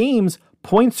last 2 games,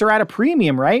 points are at a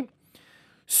premium, right?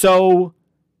 So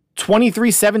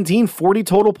 23-17, 40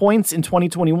 total points in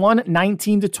 2021,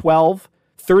 19-12,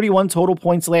 31 total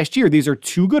points last year. These are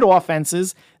 2 good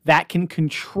offenses that can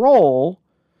control,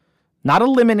 not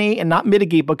eliminate and not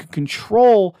mitigate, but can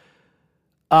control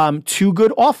 2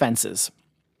 good offenses.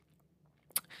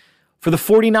 For the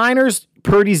 49ers,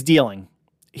 Purdy's dealing.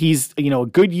 He's, a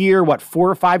good year, 4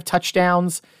 or 5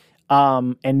 touchdowns,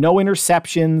 and no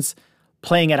interceptions,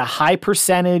 playing at a high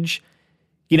percentage.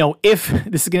 If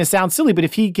this is going to sound silly, but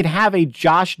if he could have a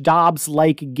Josh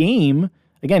Dobbs-like game,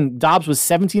 again, Dobbs was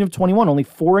 17 of 21, only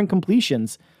 4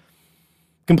 incompletions,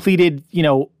 completed,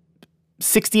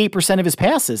 68% of his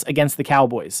passes against the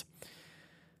Cowboys.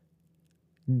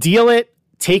 Deal it,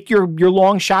 take your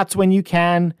long shots when you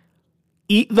can,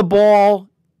 eat the ball.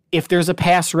 If there's a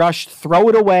pass rush, throw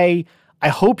it away. I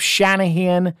hope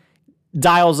Shanahan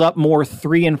dials up more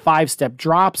 3- and 5-step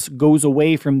drops, goes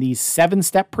away from these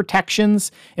 7-step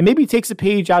protections, and maybe takes a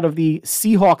page out of the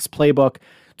Seahawks playbook,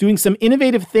 doing some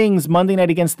innovative things Monday night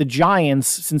against the Giants,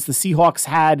 since the Seahawks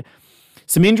had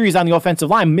some injuries on the offensive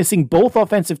line, missing both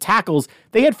offensive tackles.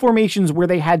 They had formations where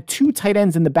they had 2 tight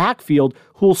ends in the backfield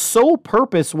whose sole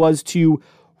purpose was to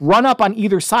run up on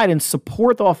either side and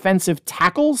support the offensive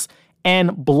tackles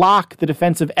and block the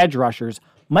defensive edge rushers.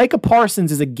 Micah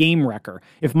Parsons is a game wrecker.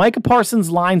 If Micah Parsons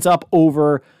lines up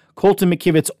over Colton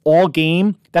McKivitz all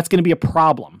game, that's going to be a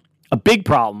problem, a big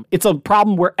problem. It's a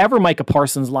problem wherever Micah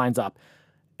Parsons lines up.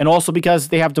 And also because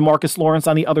they have DeMarcus Lawrence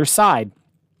on the other side.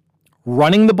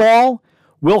 Running the ball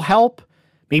will help.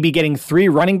 Maybe getting 3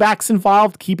 running backs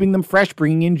involved, keeping them fresh,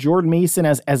 bringing in Jordan Mason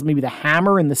as maybe the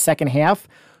hammer in the second half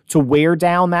to wear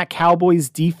down that Cowboys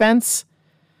defense.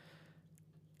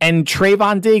 And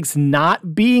Trayvon Diggs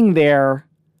not being there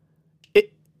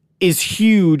is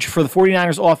huge for the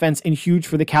 49ers offense and huge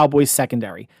for the Cowboys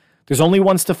secondary. There's only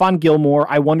one Stephon Gilmore.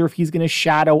 I wonder if he's going to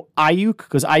shadow Aiyuk,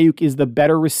 because Aiyuk is the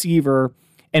better receiver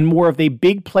and more of a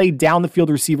big play down the field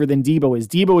receiver than Debo is.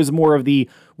 Debo is more of the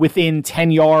within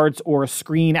 10 yards or a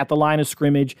screen at the line of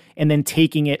scrimmage and then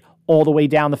taking it all the way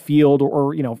down the field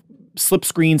or slip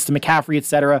screens to McCaffrey,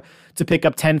 etc., to pick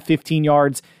up 10, 15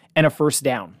 yards and a first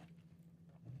down.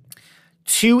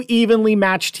 2 evenly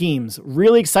matched teams.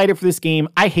 Really excited for this game.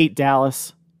 I hate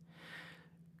Dallas.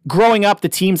 Growing up, the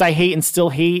teams I hate and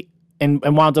still hate and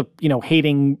wound up,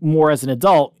 hating more as an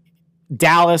adult,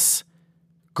 Dallas,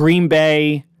 Green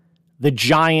Bay, the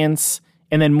Giants,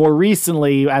 and then more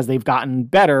recently, as they've gotten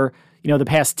better, the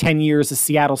past 10 years, the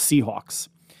Seattle Seahawks.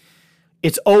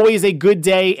 It's always a good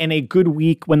day and a good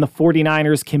week when the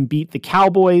 49ers can beat the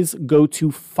Cowboys, go to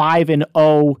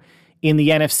 5-0 in the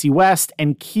NFC West,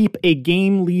 and keep a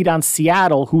game lead on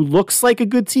Seattle, who looks like a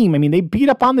good team. I mean, they beat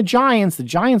up on the Giants. The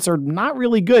Giants are not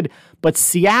really good, but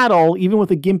Seattle, even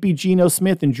with a gimpy Geno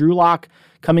Smith and Drew Lock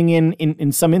coming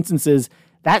in some instances,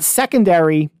 that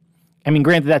secondary, I mean,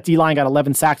 granted that D-line got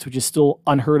 11 sacks, which is still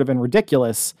unheard of and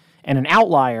ridiculous, and an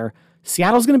outlier.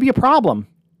 Seattle's going to be a problem.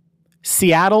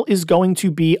 Seattle is going to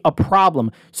be a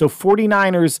problem. So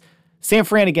 49ers, San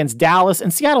Fran against Dallas,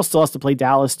 and Seattle still has to play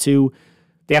Dallas too.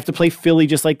 They have to play Philly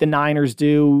just like the Niners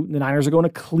do. The Niners are going to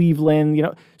Cleveland,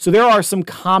 So there are some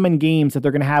common games that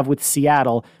they're going to have with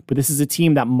Seattle, but this is a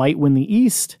team that might win the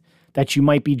East, that you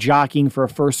might be jockeying for a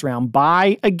first-round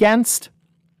bye against.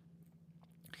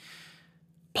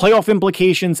 Playoff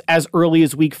implications as early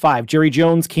as Week 5. Jerry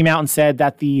Jones came out and said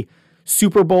that the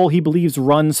Super Bowl, he believes,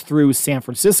 runs through San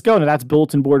Francisco. Now, that's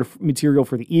bulletin board material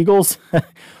for the Eagles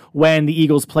when the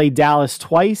Eagles played Dallas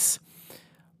twice.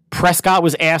 Prescott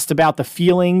was asked about the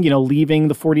feeling, leaving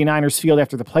the 49ers field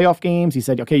after the playoff games. He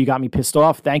said, okay, you got me pissed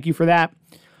off. Thank you for that.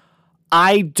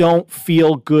 I don't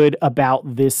feel good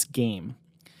about this game.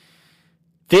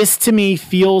 This, to me,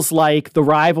 feels like the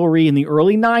rivalry in the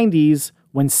early 90s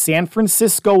when San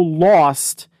Francisco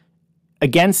lost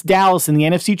against Dallas in the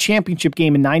NFC Championship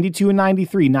game in 92 and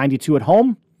 93. 92 at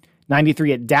home,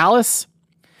 93 at Dallas.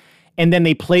 And then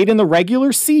they played in the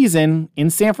regular season in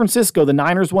San Francisco. The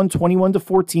Niners won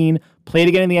 21-14, played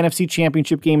again in the NFC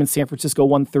Championship game, and San Francisco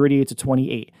won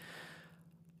 38-28.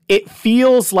 It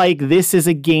feels like this is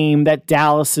a game that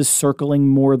Dallas is circling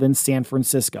more than San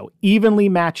Francisco. Evenly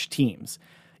matched teams.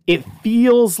 It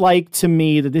feels like to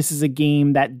me that this is a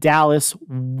game that Dallas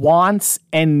wants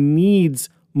and needs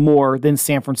more than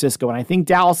San Francisco. And I think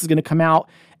Dallas is going to come out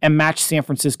and match San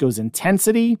Francisco's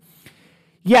intensity.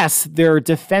 Yes, their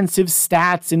defensive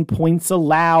stats and points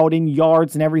allowed and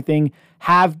yards and everything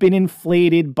have been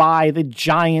inflated by the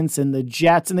Giants and the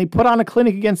Jets, and they put on a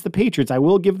clinic against the Patriots. I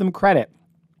will give them credit.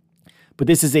 But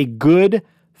this is a good,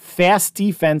 fast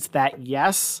defense that,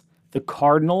 yes, the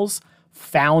Cardinals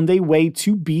found a way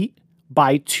to beat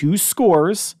by 2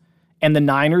 scores, and the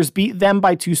Niners beat them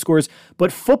by 2 scores.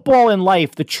 But football and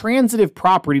life, the transitive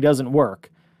property doesn't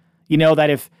work. That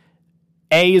if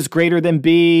A is greater than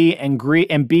B and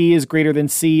B is greater than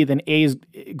C, then A is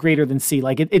greater than C.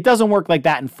 Like it doesn't work like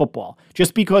that in football.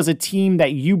 Just because a team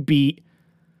that you beat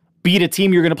a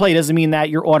team you're going to play doesn't mean that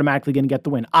you're automatically going to get the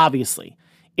win. Obviously,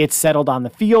 it's settled on the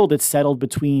field. It's settled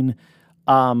between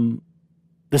the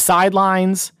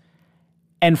sidelines.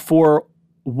 And for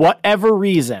whatever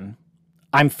reason,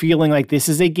 I'm feeling like this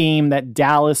is a game that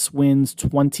Dallas wins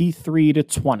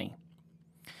 23-20.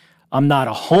 I'm not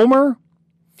a homer.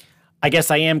 I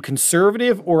guess I am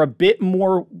conservative or a bit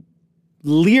more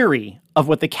leery of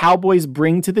what the Cowboys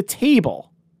bring to the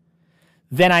table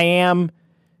than I am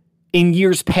in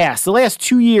years past. The last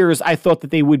 2 years, I thought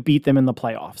that they would beat them in the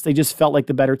playoffs. They just felt like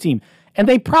the better team. And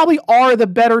they probably are the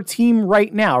better team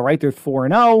right now, right? They're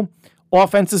 4-0.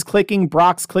 Offense is clicking.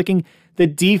 Brock's clicking. The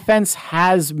defense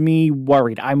has me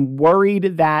worried. I'm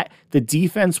worried that the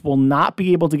defense will not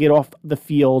be able to get off the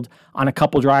field on a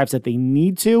couple drives that they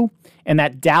need to, and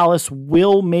that Dallas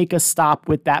will make a stop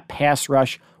with that pass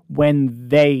rush when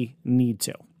they need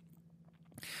to.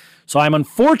 So I'm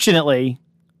unfortunately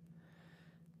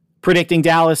predicting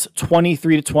Dallas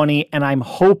 23-20, and I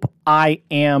hope I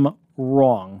am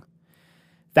wrong.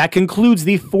 That concludes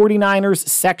the 49ers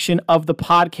section of the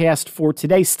podcast for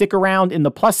today. Stick around in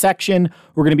the plus section.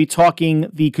 We're going to be talking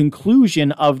the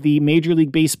conclusion of the Major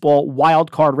League Baseball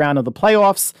Wild Card round of the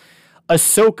playoffs.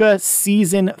 Ahsoka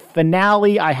season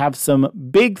finale. I have some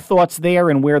big thoughts there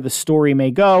and where the story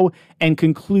may go, and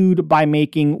conclude by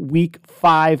making Week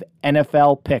 5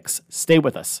 NFL picks. Stay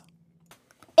with us.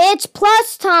 It's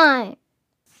plus time.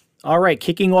 All right,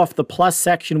 kicking off the plus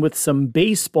section with some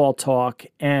baseball talk.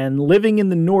 And living in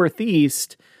the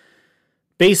Northeast,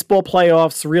 baseball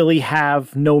playoffs really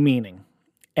have no meaning.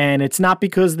 And it's not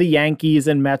because the Yankees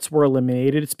and Mets were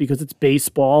eliminated. It's because it's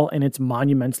baseball and it's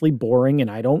monumentally boring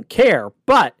and I don't care.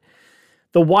 But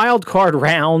the wild card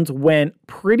round went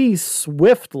pretty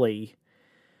swiftly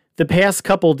the past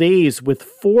couple days with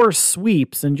 4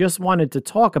 sweeps, and just wanted to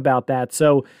talk about that.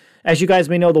 So as you guys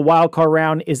may know, the wild card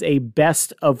round is a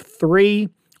best of 3,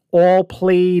 all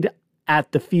played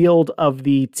at the field of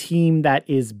the team that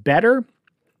is better.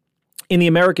 In the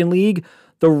American League,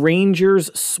 the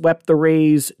Rangers swept the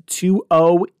Rays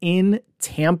 2-0 in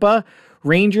Tampa.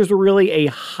 Rangers were really a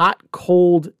hot,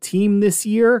 cold team this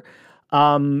year.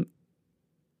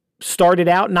 Started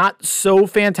out not so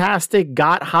fantastic,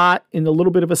 got hot in a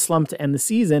little bit of a slump to end the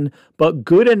season, but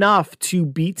good enough to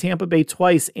beat Tampa Bay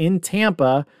twice in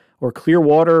Tampa, or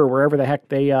Clearwater, or wherever the heck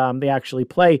they actually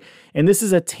play. And this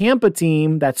is a Tampa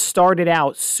team that started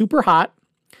out super hot,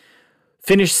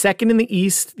 finished second in the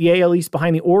East, the AL East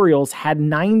behind the Orioles, had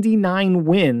 99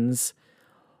 wins.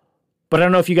 But I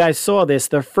don't know if you guys saw this.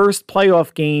 Their first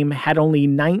playoff game had only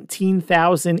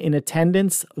 19,000 in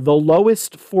attendance, the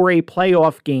lowest for a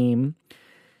playoff game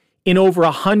in over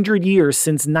 100 years,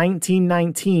 since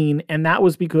 1919, and that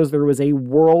was because there was a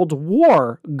world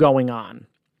war going on.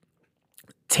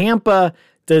 Tampa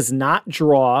does not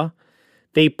draw.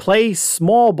 They play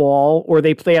small ball, or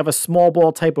they have a small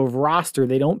ball type of roster.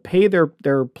 They don't pay their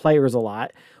players a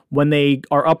lot. When they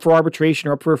are up for arbitration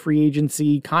or up for a free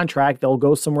agency contract, they'll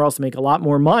go somewhere else to make a lot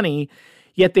more money.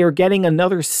 Yet they're getting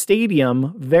another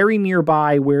stadium very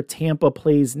nearby where Tampa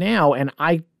plays now, and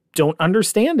I don't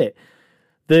understand it.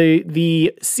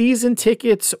 The season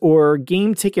tickets or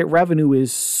game ticket revenue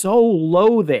is so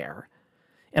low there.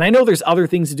 And I know there's other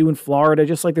things to do in Florida,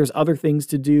 just like there's other things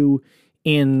to do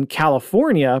in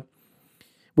California,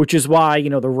 which is why,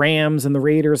 the Rams and the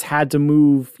Raiders had to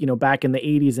move, back in the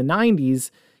 80s and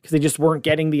 90s, because they just weren't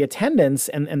getting the attendance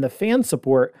and the fan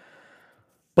support.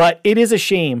 But it is a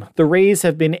shame. The Rays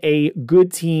have been a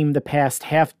good team the past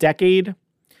half decade,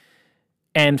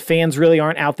 and fans really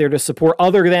aren't out there to support,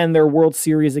 other than their World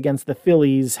Series against the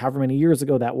Phillies, however many years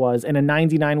ago that was, and a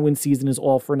 99-win season is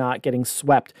all for naught, getting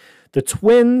swept. The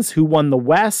Twins, who won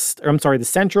the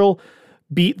Central,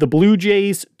 beat the Blue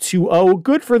Jays 2-0.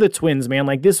 Good for the Twins, man.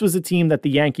 Like, this was a team that the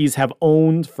Yankees have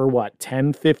owned for,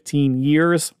 10, 15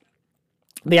 years.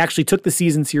 They actually took the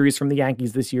season series from the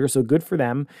Yankees this year, so good for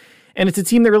them. And it's a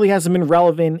team that really hasn't been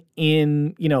relevant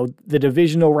in, the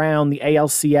divisional round, the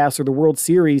ALCS, or the World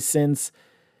Series since,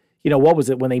 what was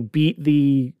it, when they beat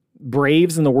the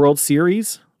Braves in the World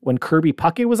Series, when Kirby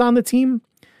Puckett was on the team?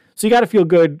 So you got to feel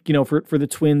good, for the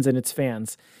Twins and its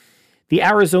fans. The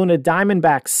Arizona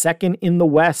Diamondbacks, second in the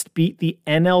West, beat the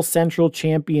NL Central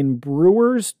champion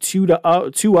Brewers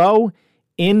 2-0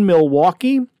 in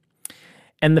Milwaukee.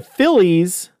 And the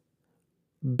Phillies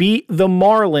beat the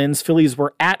Marlins. Phillies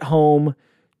were at home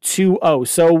 2-0.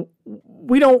 So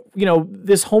we don't,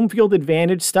 this home field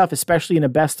advantage stuff, especially in a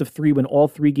best of 3 when all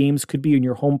 3 games could be in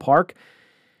your home park,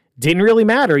 didn't really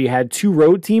matter. You had 2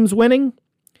 road teams winning,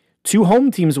 2 home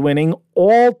teams winning.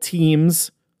 All teams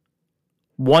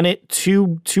won it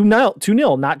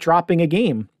 2-0, not dropping a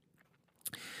game.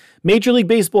 Major League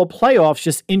Baseball playoffs,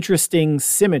 just interesting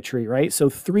symmetry, right?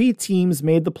 So 3 teams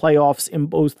made the playoffs in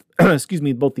both,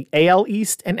 both the AL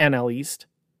East and NL East.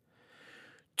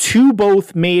 2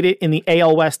 both made it in the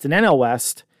AL West and NL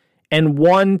West, and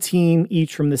 1 team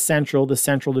each from the Central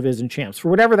Division champs, for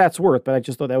whatever that's worth. But I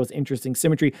just thought that was interesting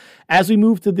symmetry. As we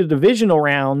move to the divisional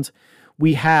round,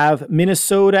 we have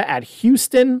Minnesota at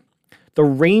Houston. The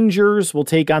Rangers will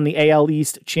take on the AL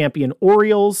East champion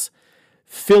Orioles.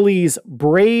 Phillies,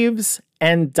 Braves,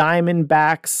 and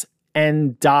Diamondbacks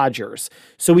and Dodgers.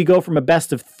 So we go from a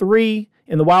best of 3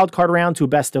 in the wild card round to a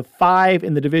best of 5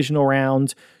 in the divisional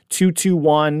round,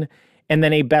 2-2-1, and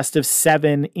then a best of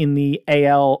 7 in the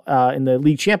AL, in the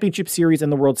League Championship Series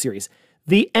and the World Series.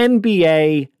 The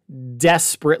NBA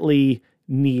desperately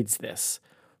needs this.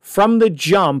 From the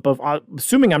jump of,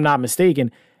 assuming I'm not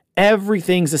mistaken,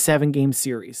 everything's a 7-game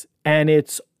series, and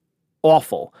it's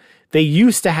awful. They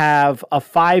used to have a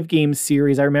 5-game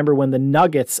series. I remember when the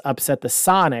Nuggets upset the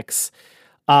Sonics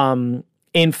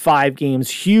in 5 games.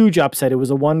 Huge upset. It was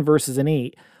a 1 versus an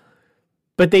 8.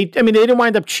 But they didn't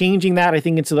wind up changing that, I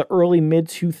think, into the early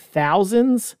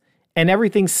mid-2000s. And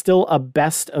everything's still a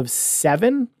best of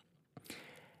 7.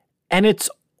 And it's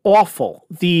awful.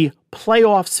 The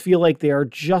playoffs feel like they are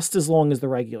just as long as the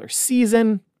regular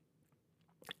season.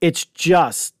 It's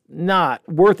just not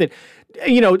worth it.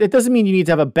 It doesn't mean you need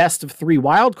to have a best of 3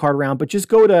 wild card round, but just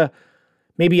go to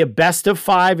maybe a best of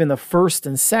 5 in the first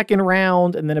and second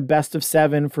round, and then a best of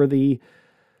 7 for the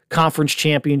conference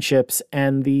championships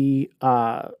and the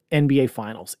NBA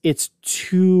finals. It's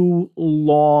too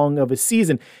long of a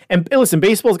season. And listen,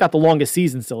 baseball's got the longest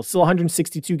season still. It's still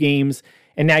 162 games.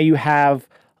 And now you have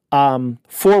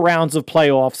 4 rounds of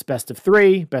playoffs, best of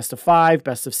 3, best of 5,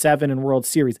 best of 7, and World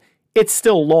Series. It's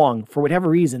still long. For whatever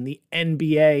reason, the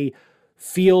NBA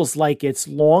feels like it's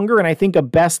longer. And I think a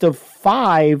best of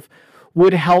 5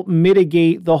 would help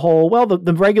mitigate the whole,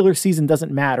 the regular season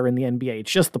doesn't matter in the NBA.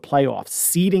 It's just the playoffs.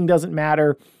 Seeding doesn't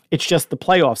matter. It's just the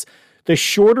playoffs. The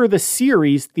shorter the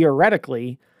series,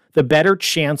 theoretically, the better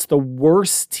chance the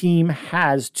worst team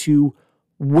has to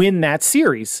win that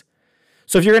series.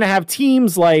 So if you're going to have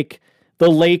teams like the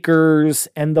Lakers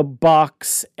and the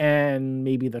Bucks and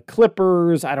maybe the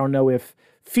Clippers, I don't know if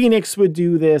Phoenix would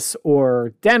do this,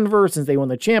 or Denver, since they won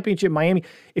the championship, Miami.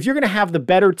 If you're going to have the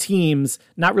better teams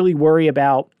not really worry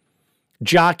about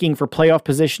jockeying for playoff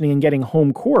positioning and getting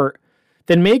home court,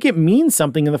 then make it mean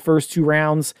something in the first 2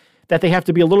 rounds that they have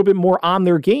to be a little bit more on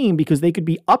their game, because they could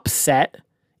be upset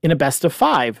in a best of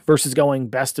 5 versus going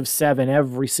best of 7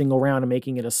 every single round and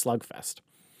making it a slugfest.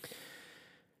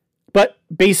 But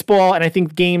baseball, and I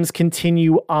think games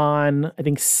continue on, I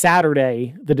think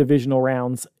Saturday, the divisional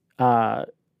rounds. I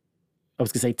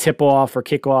was going to say tip-off or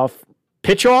kickoff,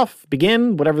 pitch-off,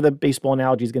 begin, whatever the baseball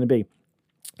analogy is going to be.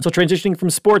 So transitioning from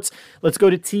sports, let's go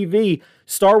to TV.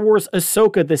 Star Wars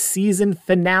Ahsoka, the season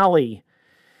finale,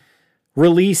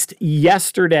 released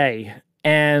yesterday.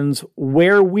 And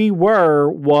where we were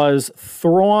was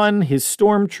Thrawn, his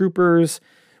stormtroopers,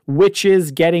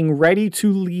 witches getting ready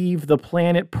to leave the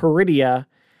planet Peridia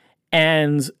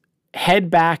and head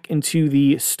back into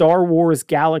the Star Wars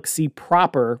galaxy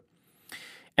proper,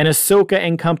 and Ahsoka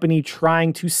and company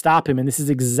trying to stop him. And this is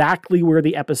exactly where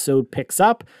the episode picks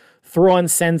up. Thrawn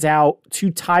sends out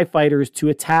 2 TIE fighters to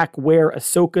attack where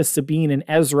Ahsoka, Sabine, and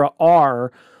Ezra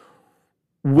are,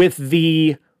 with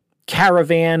the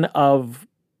caravan of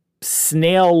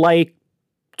snail-like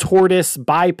tortoise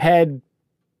biped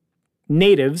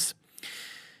natives.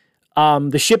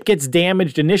 The ship gets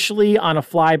damaged initially on a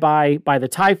flyby by the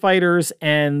TIE fighters,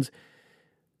 and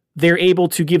they're able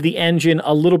to give the engine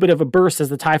a little bit of a burst as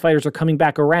the TIE fighters are coming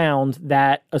back around,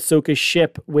 that Ahsoka's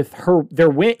ship with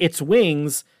its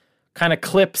wings kind of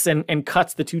clips and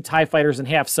cuts the 2 TIE fighters in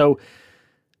half. So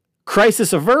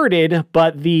crisis averted,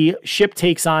 but the ship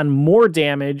takes on more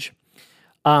damage.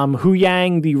 Hu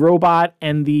Yang, the robot,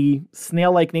 and the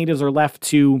snail-like natives are left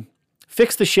to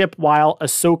fix the ship while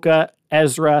Ahsoka,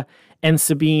 Ezra, and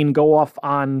Sabine go off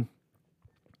on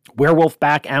werewolf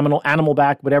back, animal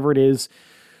back, whatever it is,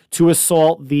 to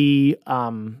assault the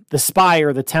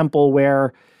spire, the temple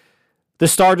where the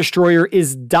Star Destroyer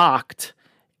is docked,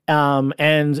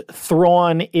 and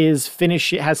Thrawn has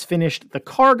finished the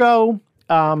cargo,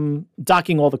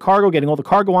 docking all the cargo, getting all the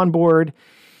cargo on board,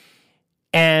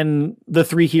 and the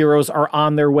 3 heroes are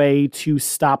on their way to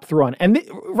stop Thrawn. And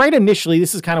right initially,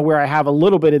 this is kind of where I have a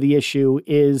little bit of the issue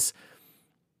is,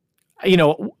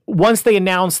 once they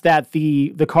announce that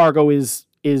the cargo is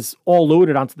all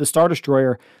loaded onto the Star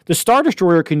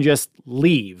Destroyer can just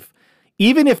leave.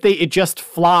 Even if it just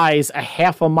flies a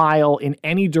half a mile in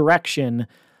any direction,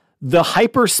 the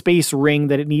hyperspace ring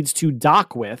that it needs to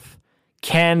dock with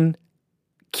can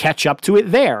catch up to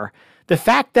it there. The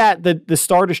fact that the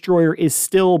Star Destroyer is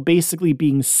still basically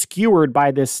being skewered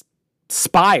by this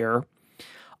spire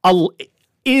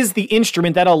is the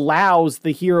instrument that allows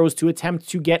the heroes to attempt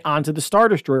to get onto the Star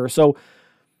Destroyer. So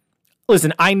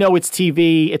listen, I know it's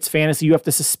TV, it's fantasy. You have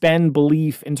to suspend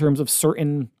belief in terms of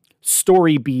certain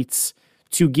story beats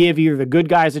to give either the good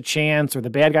guys a chance or the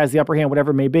bad guys the upper hand,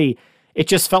 whatever it may be. It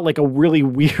just felt like a really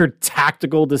weird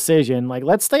tactical decision. Like,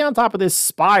 let's stay on top of this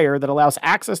spire that allows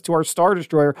access to our Star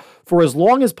Destroyer for as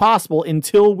long as possible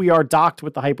until we are docked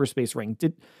with the hyperspace ring.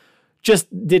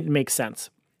 Just didn't make sense.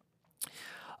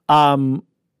 Morgan,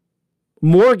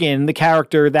 the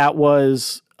character that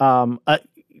was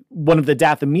one of the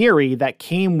Dathomiri that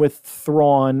came with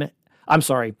Thrawn,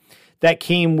 that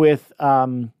came with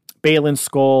Balin's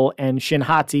skull and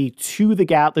Shinhati to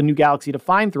the new galaxy to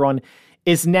find Thrawn,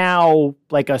 is now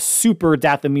like a super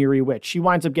Dathomiri witch. She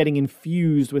winds up getting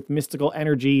infused with mystical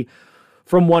energy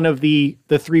from one of the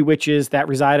three witches that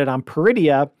resided on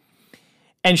Peridia.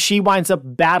 And she winds up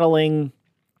battling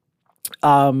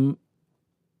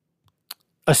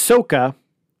Ahsoka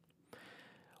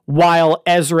while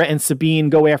Ezra and Sabine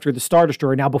go after the Star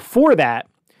Destroyer. Now, before that,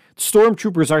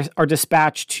 stormtroopers are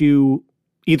dispatched to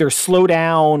either slow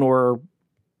down or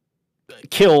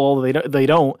kill, although they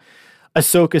don't,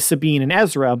 Ahsoka, Sabine, and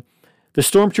Ezra. The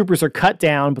stormtroopers are cut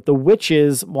down, but the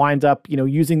witches wind up,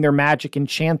 using their magic and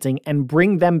chanting and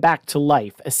bring them back to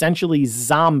life, essentially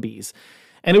zombies.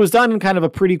 And it was done in kind of a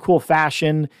pretty cool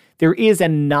fashion. There is a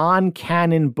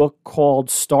non-canon book called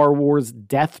Star Wars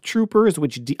Death Troopers,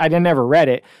 which I never read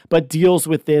it, but deals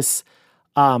with this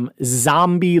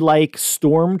zombie-like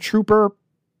stormtrooper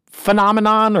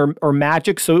phenomenon or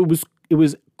magic. So it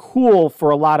was cool for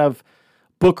a lot of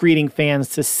book reading fans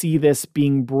to see this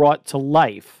being brought to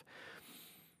life.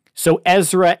 So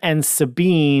Ezra and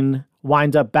Sabine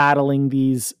wind up battling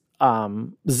these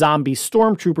zombie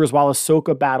stormtroopers while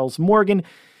Ahsoka battles Morgan.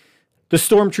 The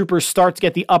stormtroopers start to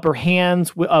get the upper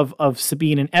hand of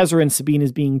Sabine and Ezra, and Sabine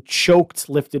is being choked,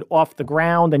 lifted off the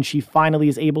ground, and she finally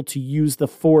is able to use the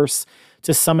Force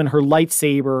to summon her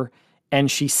lightsaber,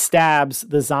 and she stabs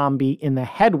the zombie in the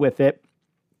head with it.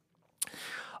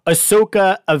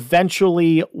 Ahsoka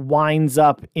eventually winds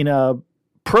up in a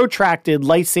protracted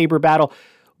lightsaber battle.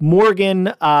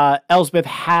 Morgan Elsbeth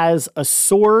has a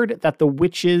sword that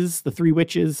the three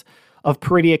witches of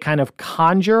Peridia kind of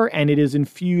conjure, and it is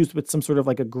infused with some sort of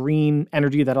like a green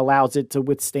energy that allows it to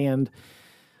withstand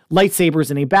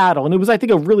lightsabers in a battle. And it was, I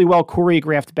think, a really well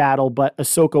choreographed battle, but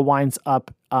Ahsoka winds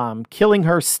up killing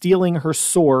her, stealing her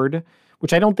sword,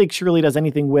 which I don't think she really does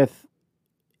anything with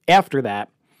after that.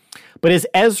 But as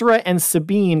Ezra and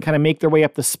Sabine kind of make their way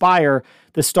up the spire,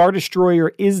 the Star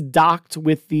Destroyer is docked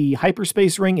with the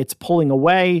hyperspace ring. It's pulling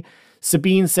away.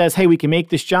 Sabine says, hey, we can make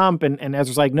this jump. And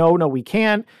Ezra's like, no, we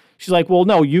can't. She's like, well,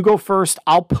 no, you go first.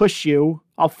 I'll push you.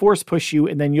 I'll force push you,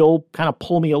 and then you'll kind of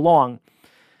pull me along.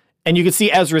 And you can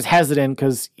see Ezra's hesitant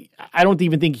because I don't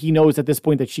even think he knows at this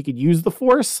point that she could use the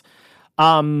Force.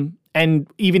 And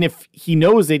even if he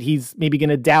knows it, he's maybe going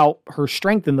to doubt her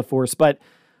strength in the Force. But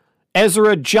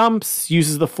Ezra jumps,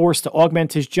 uses the Force to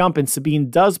augment his jump, and Sabine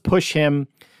does push him,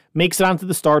 makes it onto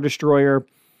the Star Destroyer.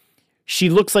 She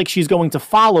looks like she's going to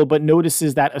follow, but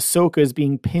notices that Ahsoka is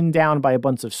being pinned down by a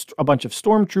bunch of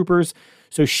stormtroopers,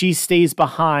 so she stays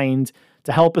behind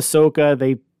to help Ahsoka.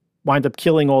 They wind up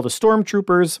killing all the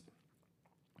stormtroopers.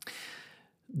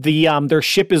 Their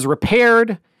ship is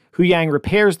repaired. Huyang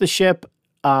repairs the ship.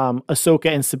 Ahsoka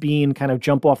and Sabine kind of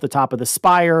jump off the top of the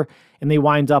spire, and they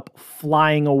wind up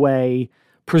flying away,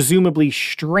 presumably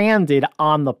stranded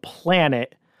on the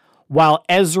planet. While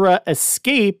Ezra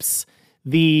escapes,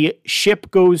 the ship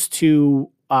goes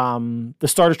to, the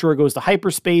Star Destroyer goes to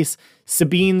hyperspace.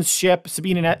 Sabine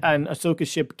and Ahsoka's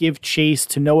ship give chase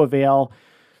to no avail.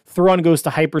 Thrawn goes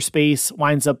to hyperspace,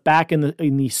 winds up back in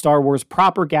the Star Wars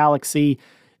proper galaxy.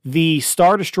 The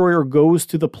Star Destroyer goes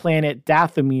to the planet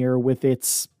Dathomir with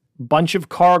its bunch of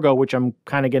cargo, which I'm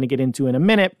kind of going to get into in a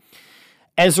minute.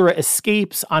 Ezra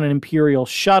escapes on an Imperial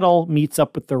shuttle, meets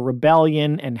up with the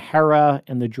Rebellion and Hera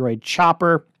and the droid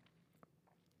Chopper.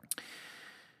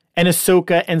 And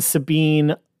Ahsoka and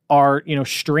Sabine are,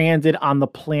 stranded on the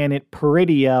planet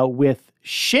Peridia with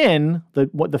Shin,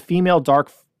 the female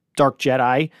dark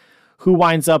Jedi, who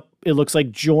winds up, it looks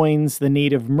like, joins the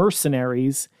native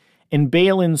mercenaries. And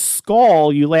Baylan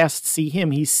Skoll, you last see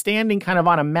him, he's standing kind of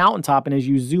on a mountaintop, and as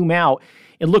you zoom out,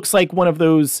 it looks like one of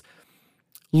those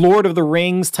Lord of the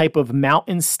Rings type of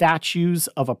mountain statues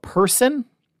of a person.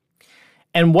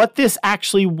 And what this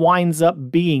actually winds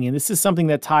up being, and this is something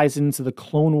that ties into the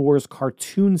Clone Wars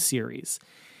cartoon series,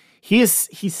 he's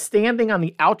standing on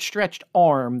the outstretched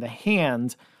arm, the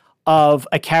hand of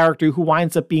a character who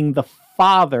winds up being the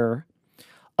father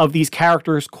of these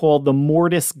characters called the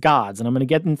Mortis gods. And I'm going to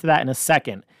get into that in a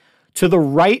second. To the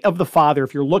right of the father,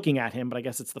 if you're looking at him, but I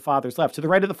guess it's the father's left, to the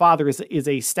right of the father is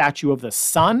a statue of the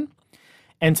sun.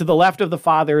 And to the left of the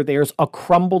father, there's a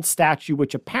crumbled statue,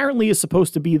 which apparently is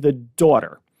supposed to be the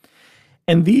daughter.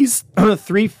 And these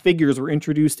three figures were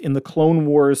introduced in the Clone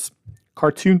Wars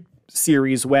cartoon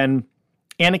series when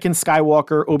Anakin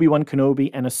Skywalker, Obi-Wan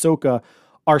Kenobi, and Ahsoka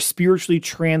are spiritually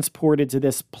transported to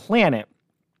this planet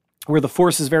where the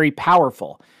Force is very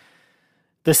powerful.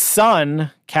 The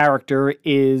son character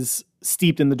is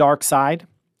steeped in the dark side,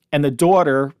 and the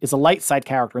daughter is a light side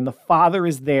character, and the father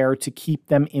is there to keep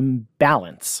them in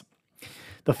balance.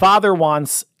 The father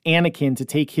wants Anakin to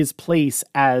take his place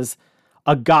as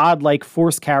a godlike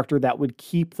Force character that would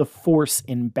keep the Force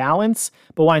in balance,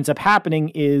 but what winds up happening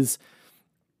is,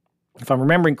 if I'm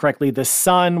remembering correctly, the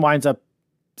son winds up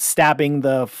stabbing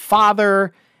the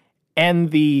father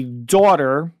and the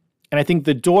daughter. And I think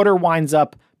the daughter winds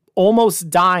up almost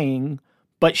dying,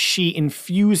 but she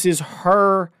infuses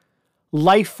her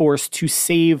life force to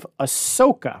save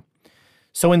Ahsoka.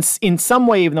 So in some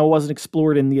way, even though it wasn't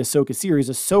explored in the Ahsoka series,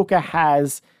 Ahsoka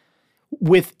has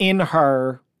within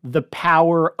her the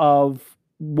power of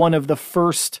one of the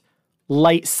first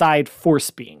light side force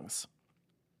beings.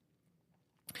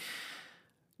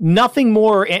 Nothing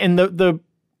more, and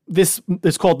this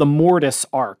is called the Mortis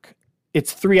arc.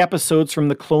 It's 3 episodes from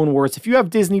the Clone Wars. If you have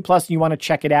Disney Plus and you want to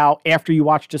check it out after you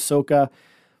watched Ahsoka,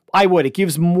 I would. It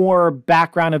gives more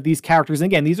background of these characters. And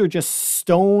again, these are just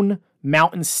stone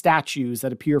mountain statues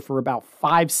that appear for about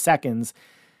 5 seconds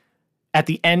at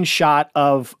the end shot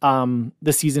of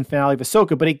the season finale of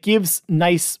Ahsoka. But it gives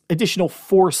nice additional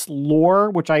Force lore,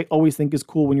 which I always think is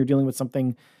cool when you're dealing with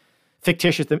something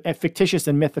fictitious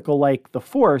and mythical like the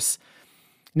Force.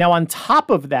 Now, on top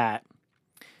of that,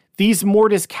 these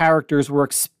Mortis characters were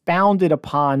expounded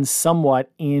upon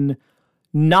somewhat in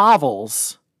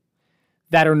novels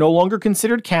that are no longer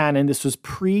considered canon. This was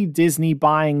pre-Disney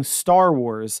buying Star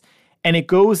Wars. And it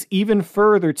goes even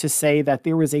further to say that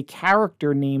there was a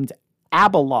character named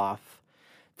Abeloth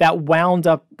that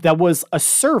was a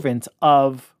servant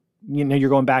of, you're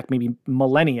going back maybe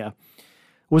millennia,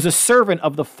 was a servant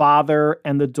of the father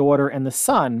and the daughter and the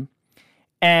son.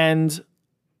 And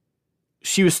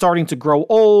she was starting to grow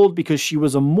old because she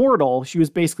was immortal. She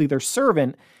was basically their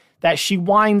servant, that she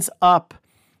winds up,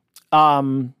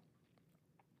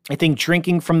 I think,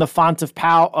 drinking from the font of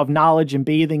power of knowledge and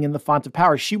bathing in the font of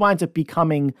power. She winds up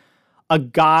becoming a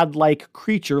godlike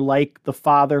creature like the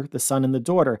father, the son, and the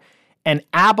daughter. And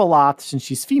Abeloth, since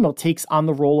she's female, takes on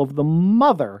the role of the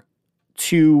mother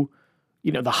to,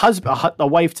 the husband, a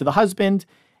wife to the husband,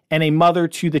 and a mother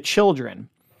to the children.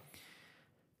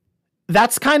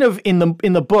 That's kind of in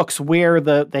the books where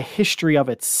the history of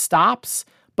it stops,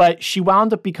 but she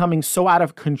wound up becoming so out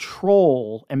of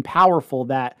control and powerful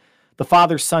that the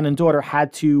father, son, and daughter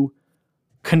had to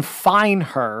confine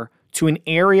her to an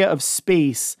area of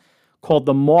space called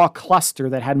the Maw Cluster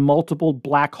that had multiple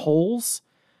black holes.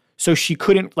 So she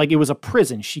couldn't, it was a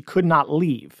prison. She could not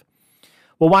leave.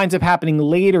 What winds up happening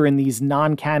later in these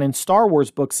non-canon Star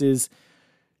Wars books is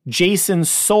Jacen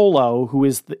Solo, who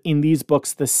is in these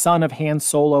books the son of Han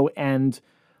Solo and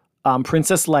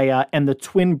Princess Leia, and the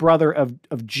twin brother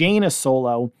of Jaina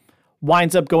Solo,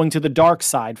 winds up going to the dark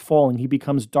side, falling. He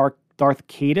becomes Darth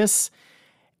Caedus.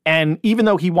 And even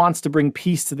though he wants to bring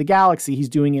peace to the galaxy, he's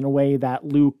doing it in a way that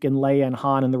Luke and Leia and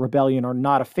Han and the Rebellion are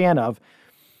not a fan of.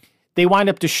 They wind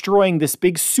up destroying this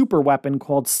big super weapon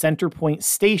called Centerpoint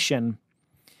Station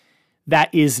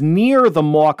that is near the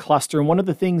Maw Cluster. And one of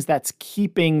the things that's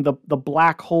keeping the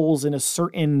black holes in a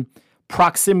certain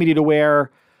proximity to where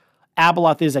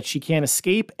Abeloth is that she can't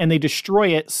escape, and they destroy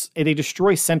it. They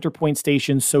destroy Centerpoint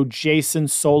Station so Jacen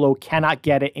Solo cannot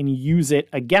get it and use it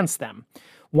against them.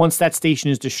 Once that station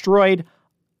is destroyed,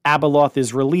 Abeloth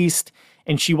is released,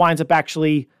 and she winds up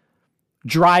actually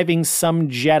driving some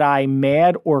Jedi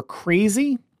mad or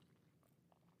crazy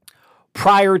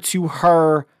prior to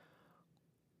her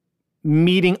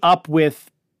meeting up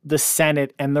with the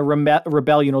Senate and the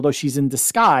rebellion. Although she's in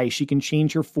disguise, she can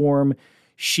change her form.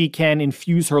 She can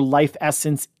infuse her life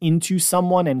essence into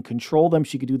someone and control them.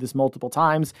 She could do this multiple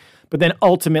times. But then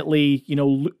ultimately,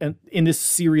 in this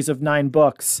series of 9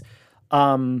 books,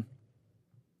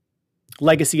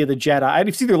 Legacy of the Jedi,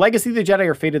 it's either Legacy of the Jedi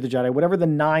or Fate of the Jedi, whatever the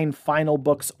 9 final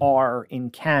books are in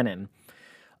canon,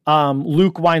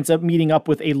 Luke winds up meeting up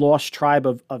with a lost tribe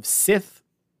of Sith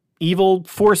evil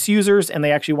Force users, and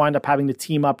they actually wind up having to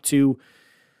team up to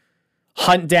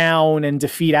hunt down and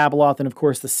defeat Abeloth. And of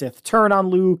course the Sith turn on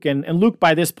Luke, and Luke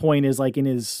by this point is in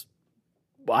his,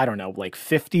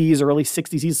 50s, early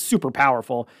 60s. He's super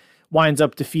powerful, winds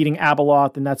up defeating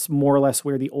Abeloth, and that's more or less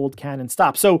where the old canon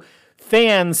stops. So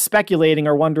fans speculating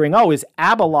are wondering, is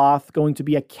Abeloth going to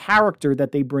be a character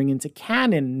that they bring into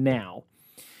canon now?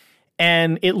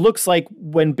 And it looks like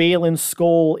when Balin's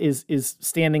skull is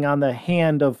standing on the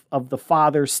hand of the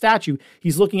father's statue,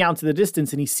 he's looking out into the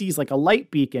distance and he sees a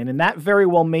light beacon. And that very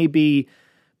well may be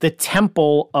the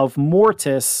temple of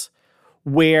Mortis,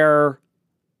 where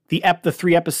the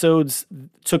 3 episodes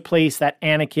took place that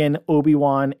Anakin,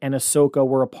 Obi-Wan, and Ahsoka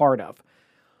were a part of.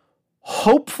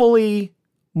 Hopefully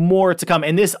more to come.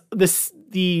 And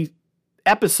the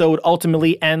episode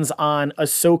ultimately ends on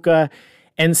Ahsoka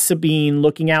and Sabine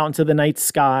looking out into the night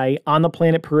sky on the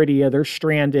planet Peridia. They're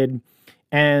stranded,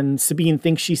 and Sabine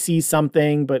thinks she sees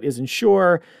something but isn't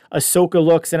sure. Ahsoka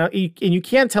looks, and you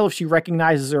can't tell if she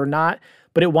recognizes her or not,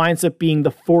 but it winds up being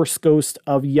the Force ghost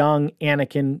of young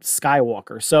Anakin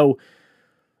Skywalker. So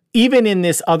even in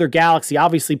this other galaxy,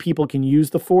 obviously people can use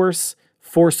the Force.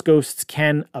 Force ghosts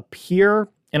can appear,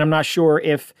 and I'm not sure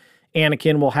if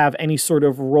Anakin will have any sort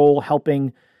of role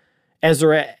helping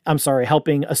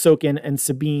Ahsoka and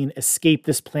Sabine escape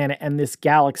this planet and this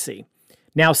galaxy.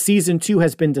 Now, season 2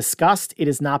 has been discussed. It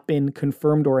has not been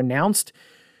confirmed or announced.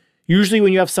 Usually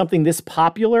when you have something this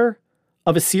popular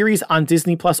of a series on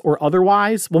Disney Plus or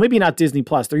otherwise, well, maybe not Disney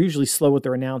Plus, they're usually slow with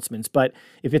their announcements, but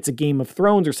if it's a Game of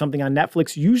Thrones or something on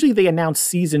Netflix, usually they announce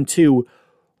season 2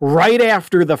 right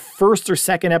after the first or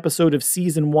second episode of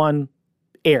season 1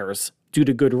 airs due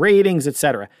to good ratings,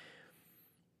 etc.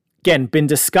 Again, been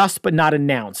discussed but not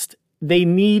announced. They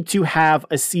need to have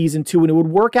a season 2, and it would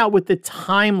work out with the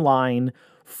timeline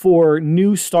for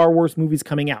new Star Wars movies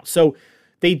coming out. So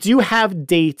they do have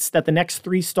dates that the next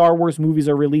 3 Star Wars movies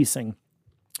are releasing.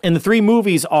 And the 3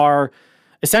 movies are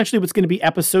essentially what's going to be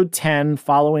episode 10,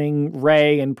 following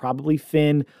Rey and probably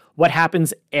Finn, what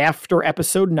happens after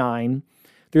episode 9.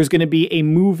 There's going to be a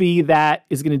movie that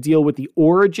is going to deal with the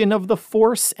origin of the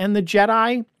Force and the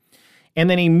Jedi. And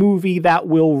then a movie that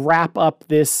will wrap up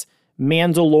this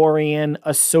Mandalorian,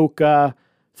 Ahsoka,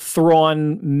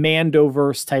 Thrawn,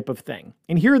 Mandoverse type of thing.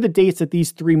 And here are the dates that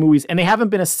these 3 movies, and they haven't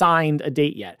been assigned a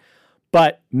date yet,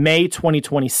 but May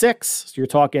 2026, so you're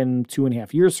talking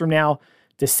 2.5 years from now,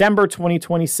 December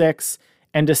 2026,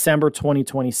 and December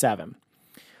 2027.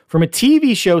 From a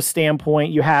TV show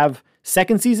standpoint, you have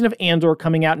second season of Andor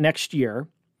coming out next year,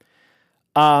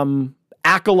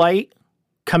 Acolyte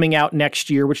coming out next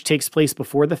year, which takes place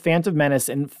before The Phantom Menace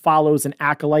and follows an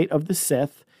acolyte of the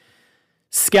Sith.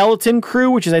 Skeleton Crew,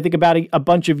 which is, I think, about a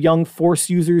bunch of young Force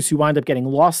users who wind up getting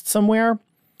lost somewhere.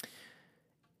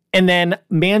 And then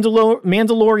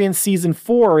Mandalorian Season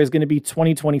 4 is going to be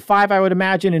 2025, I would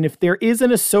imagine. And if there is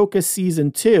an Ahsoka Season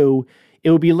 2,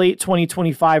 it will be late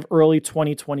 2025, early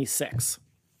 2026.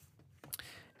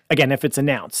 Again, if it's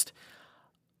announced.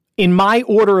 In my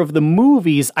order of the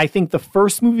movies, I think the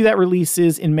first movie that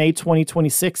releases in May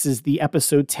 2026 is the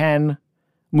episode 10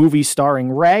 movie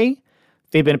starring Rey.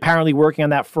 They've been apparently working on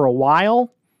that for a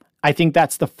while. I think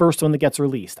that's the first one that gets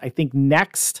released. I think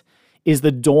next is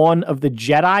the Dawn of the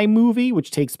Jedi movie,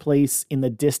 which takes place in the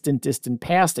distant, distant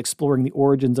past, exploring the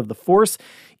origins of the Force.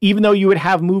 Even though you would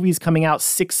have movies coming out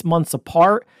 6 months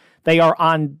apart, they are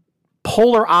on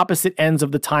polar opposite ends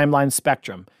of the timeline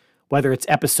spectrum. Whether it's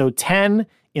episode 10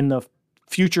 in the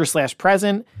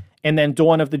future/present, and then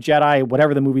Dawn of the Jedi,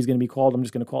 whatever the movie's going to be called, I'm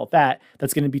just going to call it that,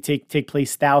 that's going to be take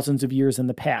place thousands of years in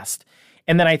the past.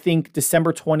 And then I think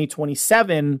December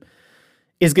 2027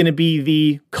 is going to be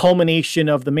the culmination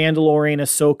of the Mandalorian,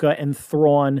 Ahsoka, and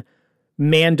Thrawn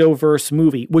Mandoverse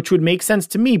movie, which would make sense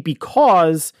to me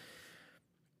because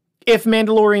if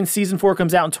Mandalorian Season 4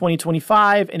 comes out in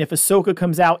 2025, and if Ahsoka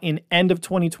comes out in end of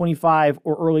 2025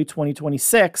 or early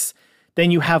 2026, then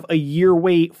you have a year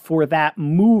wait for that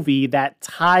movie that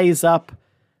ties up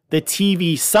the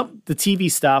TV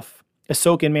stuff,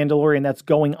 Ahsoka and Mandalorian, that's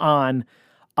going on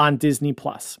Disney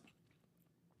Plus.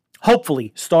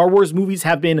 Hopefully, Star Wars movies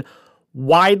have been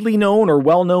widely known or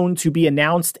well known to be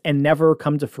announced and never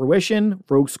come to fruition.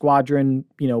 Rogue Squadron,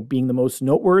 being the most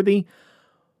noteworthy.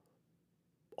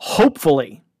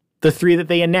 Hopefully, the 3 that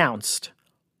they announced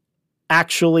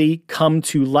actually come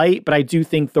to light, but I do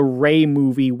think the Rey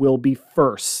movie will be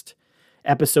first,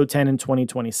 episode 10 in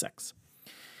 2026.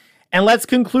 And let's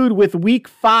conclude with week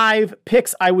 5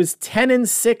 picks. I was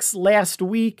 10-6 last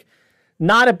week.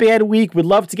 Not a bad week. Would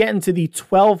love to get into the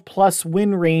 12+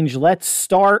 win range. Let's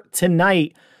start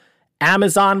tonight.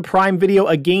 Amazon Prime Video,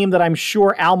 a game that I'm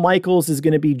sure Al Michaels is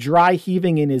going to be dry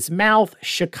heaving in his mouth.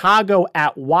 Chicago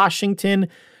at Washington.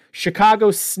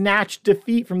 Chicago snatched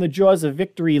defeat from the jaws of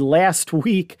victory last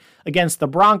week against the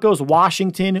Broncos.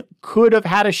 Washington could have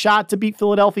had a shot to beat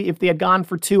Philadelphia if they had gone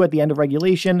for 2 at the end of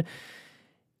regulation.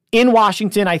 In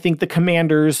Washington, I think the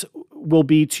Commanders will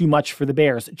be too much for the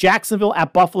Bears. Jacksonville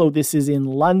at Buffalo. This is in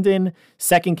London.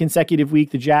 Second consecutive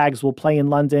week, the Jags will play in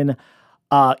London.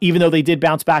 Even though they did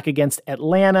bounce back against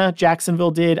Atlanta,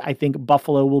 Jacksonville did. I think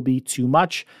Buffalo will be too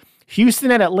much.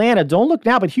 Houston and Atlanta, don't look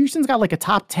now, but Houston's got like a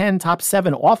top 10, top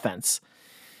 7 offense.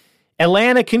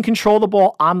 Atlanta can control the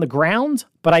ball on the ground,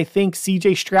 but I think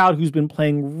CJ Stroud, who's been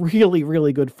playing really,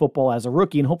 really good football as a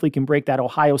rookie and hopefully can break that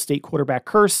Ohio State quarterback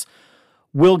curse,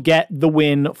 will get the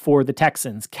win for the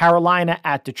Texans. Carolina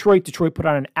at Detroit. Detroit put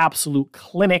on an absolute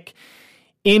clinic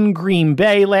in Green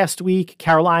Bay last week.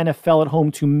 Carolina fell at home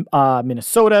to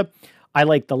Minnesota. I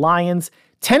like the Lions.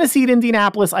 Tennessee at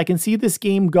Indianapolis. I can see this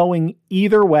game going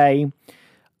either way.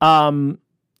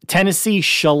 Tennessee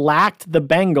shellacked the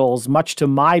Bengals, much to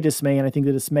my dismay, and I think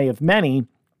the dismay of many.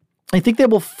 I think they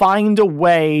will find a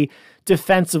way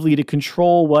defensively to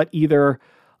control what either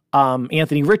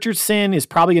Anthony Richardson is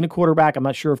probably going to quarterback. I'm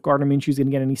not sure if Gardner Minshew is going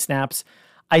to get any snaps.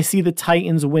 I see the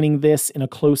Titans winning this in a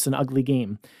close and ugly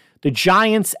game. The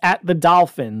Giants at the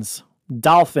Dolphins.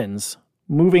 Dolphins.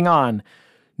 Moving on.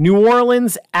 New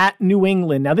Orleans at New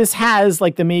England. Now, this has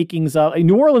like the makings of...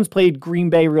 New Orleans played Green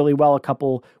Bay really well a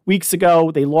couple weeks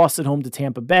ago. They lost at home to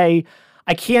Tampa Bay.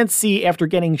 I can't see, after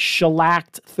getting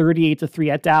shellacked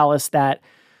 38-3 at Dallas, that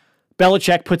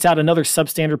Belichick puts out another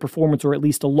substandard performance or at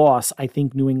least a loss. I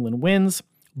think New England wins.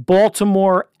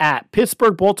 Baltimore at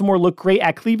Pittsburgh. Baltimore looked great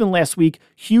at Cleveland last week.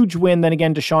 Huge win. Then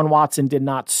again, Deshaun Watson did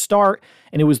not start,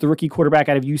 and it was the rookie quarterback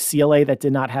out of UCLA that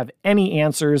did not have any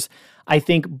answers. I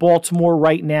think Baltimore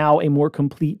right now, a more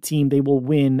complete team. They will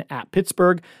win at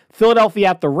Pittsburgh. Philadelphia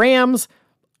at the Rams.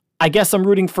 I guess I'm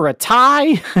rooting for a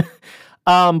tie.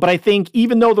 But I think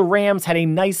even though the Rams had a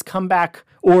nice comeback,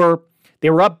 or they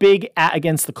were up big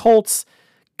against the Colts,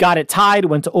 got it tied,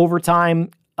 went to overtime,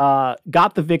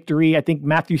 got the victory. I think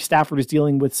Matthew Stafford is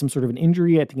dealing with some sort of an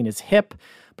injury, I think in his hip.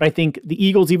 But I think the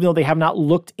Eagles, even though they have not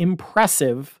looked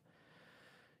impressive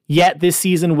yet this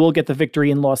season, will get the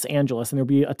victory in Los Angeles. And there'll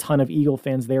be a ton of Eagle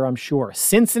fans there, I'm sure.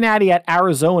 Cincinnati at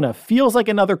Arizona feels like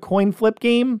another coin flip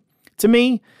game to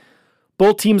me.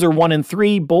 Both teams are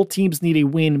 1-3. Both teams need a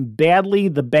win badly.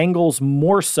 The Bengals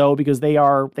more so because they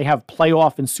have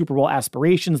playoff and Super Bowl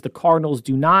aspirations. The Cardinals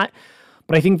do not.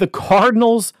 But I think the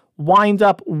Cardinals wind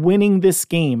up winning this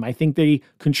game. I think they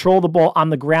control the ball on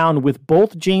the ground with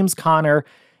both James Conner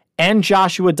and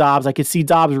Joshua Dobbs. I could see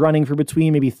Dobbs running for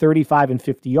between maybe 35 and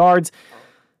 50 yards,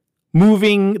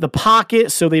 moving the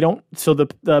pocket so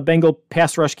the Bengal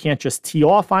pass rush can't just tee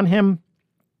off on him.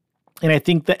 And I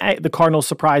think the Cardinals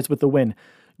surprised with the win.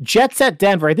 Jets at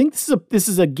Denver. I think this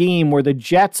is a game where the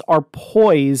Jets are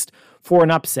poised for an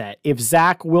upset. If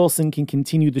Zach Wilson can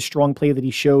continue the strong play that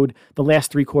he showed the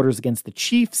last 3 quarters against the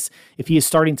Chiefs, if he is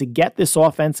starting to get this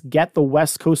offense, get the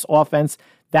West Coast offense,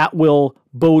 that will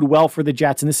bode well for the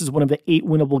Jets. And this is one of the 8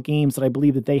 winnable games that I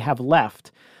believe that they have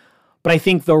left. But I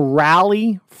think the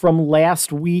rally from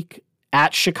last week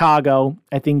at Chicago,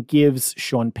 I think gives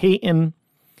Sean Payton,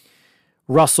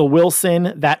 Russell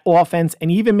Wilson, that offense,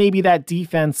 and even maybe that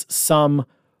defense some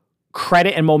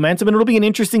credit and momentum. And it'll be an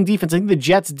interesting defense. I think the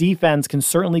Jets defense can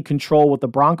certainly control what the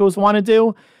Broncos want to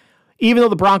do. Even though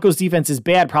the Broncos defense is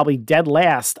bad, probably dead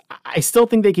last, I still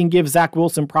think they can give Zach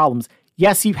Wilson problems.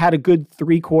 Yes, he had a good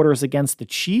 3 quarters against the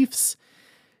Chiefs.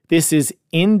 This is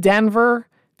in Denver.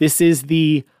 This is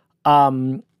the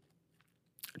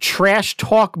trash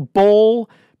talk bowl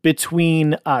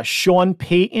between Sean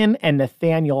Payton and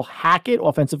Nathaniel Hackett,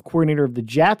 offensive coordinator of the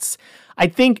Jets. I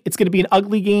think it's going to be an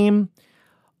ugly game.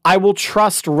 I will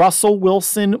trust Russell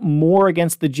Wilson more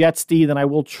against the Jets D than I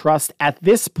will trust at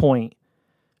this point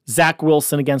Zach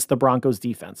Wilson against the Broncos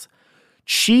defense.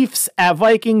 Chiefs at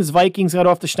Vikings. Vikings got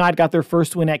off the schneid, got their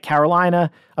first win at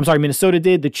Carolina. I'm sorry, Minnesota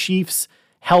did. The Chiefs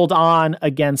held on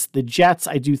against the Jets.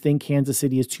 I do think Kansas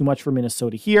City is too much for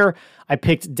Minnesota here. I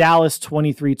picked Dallas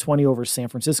 23-20 over San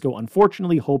Francisco.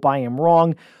 Unfortunately, hope I am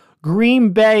wrong. Green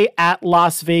Bay at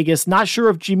Las Vegas. Not sure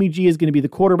if Jimmy G is going to be the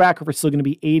quarterback or if it's still going to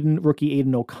be rookie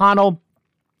Aiden O'Connell.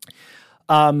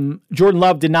 Jordan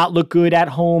Love did not look good at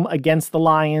home against the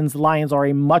Lions. The Lions are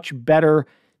a much better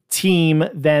team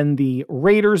than the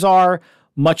Raiders are.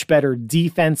 Much better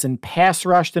defense and pass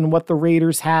rush than what the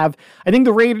Raiders have. I think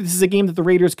this is a game that the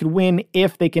Raiders could win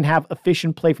if they can have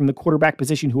efficient play from the quarterback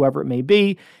position, whoever it may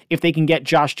be, if they can get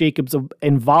Josh Jacobs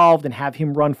involved and have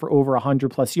him run for over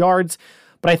 100+ yards.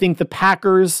 But I think the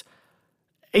Packers,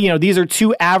 these are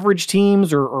 2 average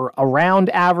teams or around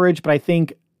average, but I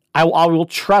think I will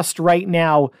trust right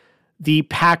now the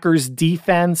Packers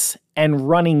defense and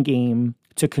running game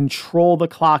to control the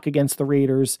clock against the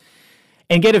Raiders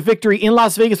and get a victory in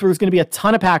Las Vegas where there's going to be a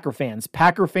ton of Packer fans.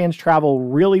 Packer fans travel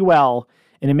really well,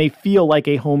 and it may feel like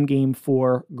a home game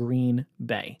for Green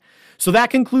Bay. So that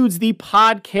concludes the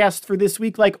podcast for this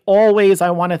week. Like always,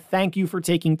 I want to thank you for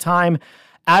taking time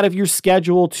out of your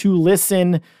schedule to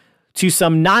listen to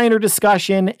some Niner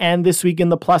discussion, and this week in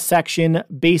the plus section,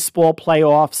 baseball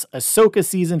playoffs, Ahsoka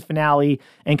season finale,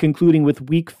 and concluding with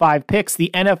week 5 picks. The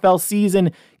NFL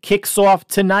season kicks off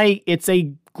tonight. It's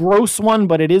a gross one,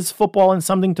 but it is football and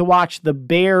something to watch. The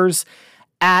Bears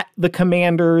at the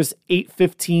Commanders,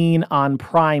 8:15 on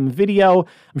Prime Video.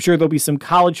 I'm sure there'll be some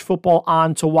college football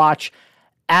on to watch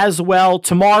as well.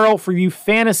 Tomorrow, for you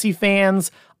fantasy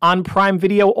fans, on Prime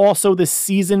Video, also the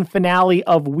season finale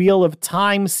of Wheel of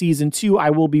Time Season 2.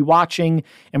 I will be watching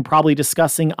and probably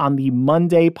discussing on the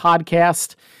Monday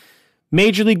podcast.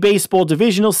 Major League Baseball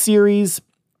Divisional Series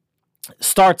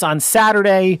starts on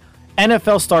Saturday.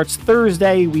 NFL starts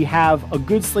Thursday. We have a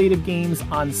good slate of games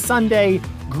on Sunday.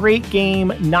 Great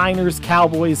game,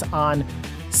 Niners-Cowboys on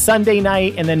Sunday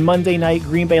night, and then Monday night,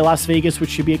 Green Bay, Las Vegas, which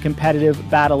should be a competitive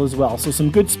battle as well. So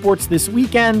some good sports this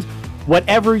weekend.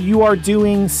 Whatever you are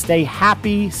doing, stay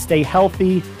happy, stay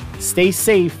healthy, stay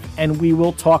safe, and we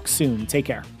will talk soon. Take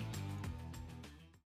care.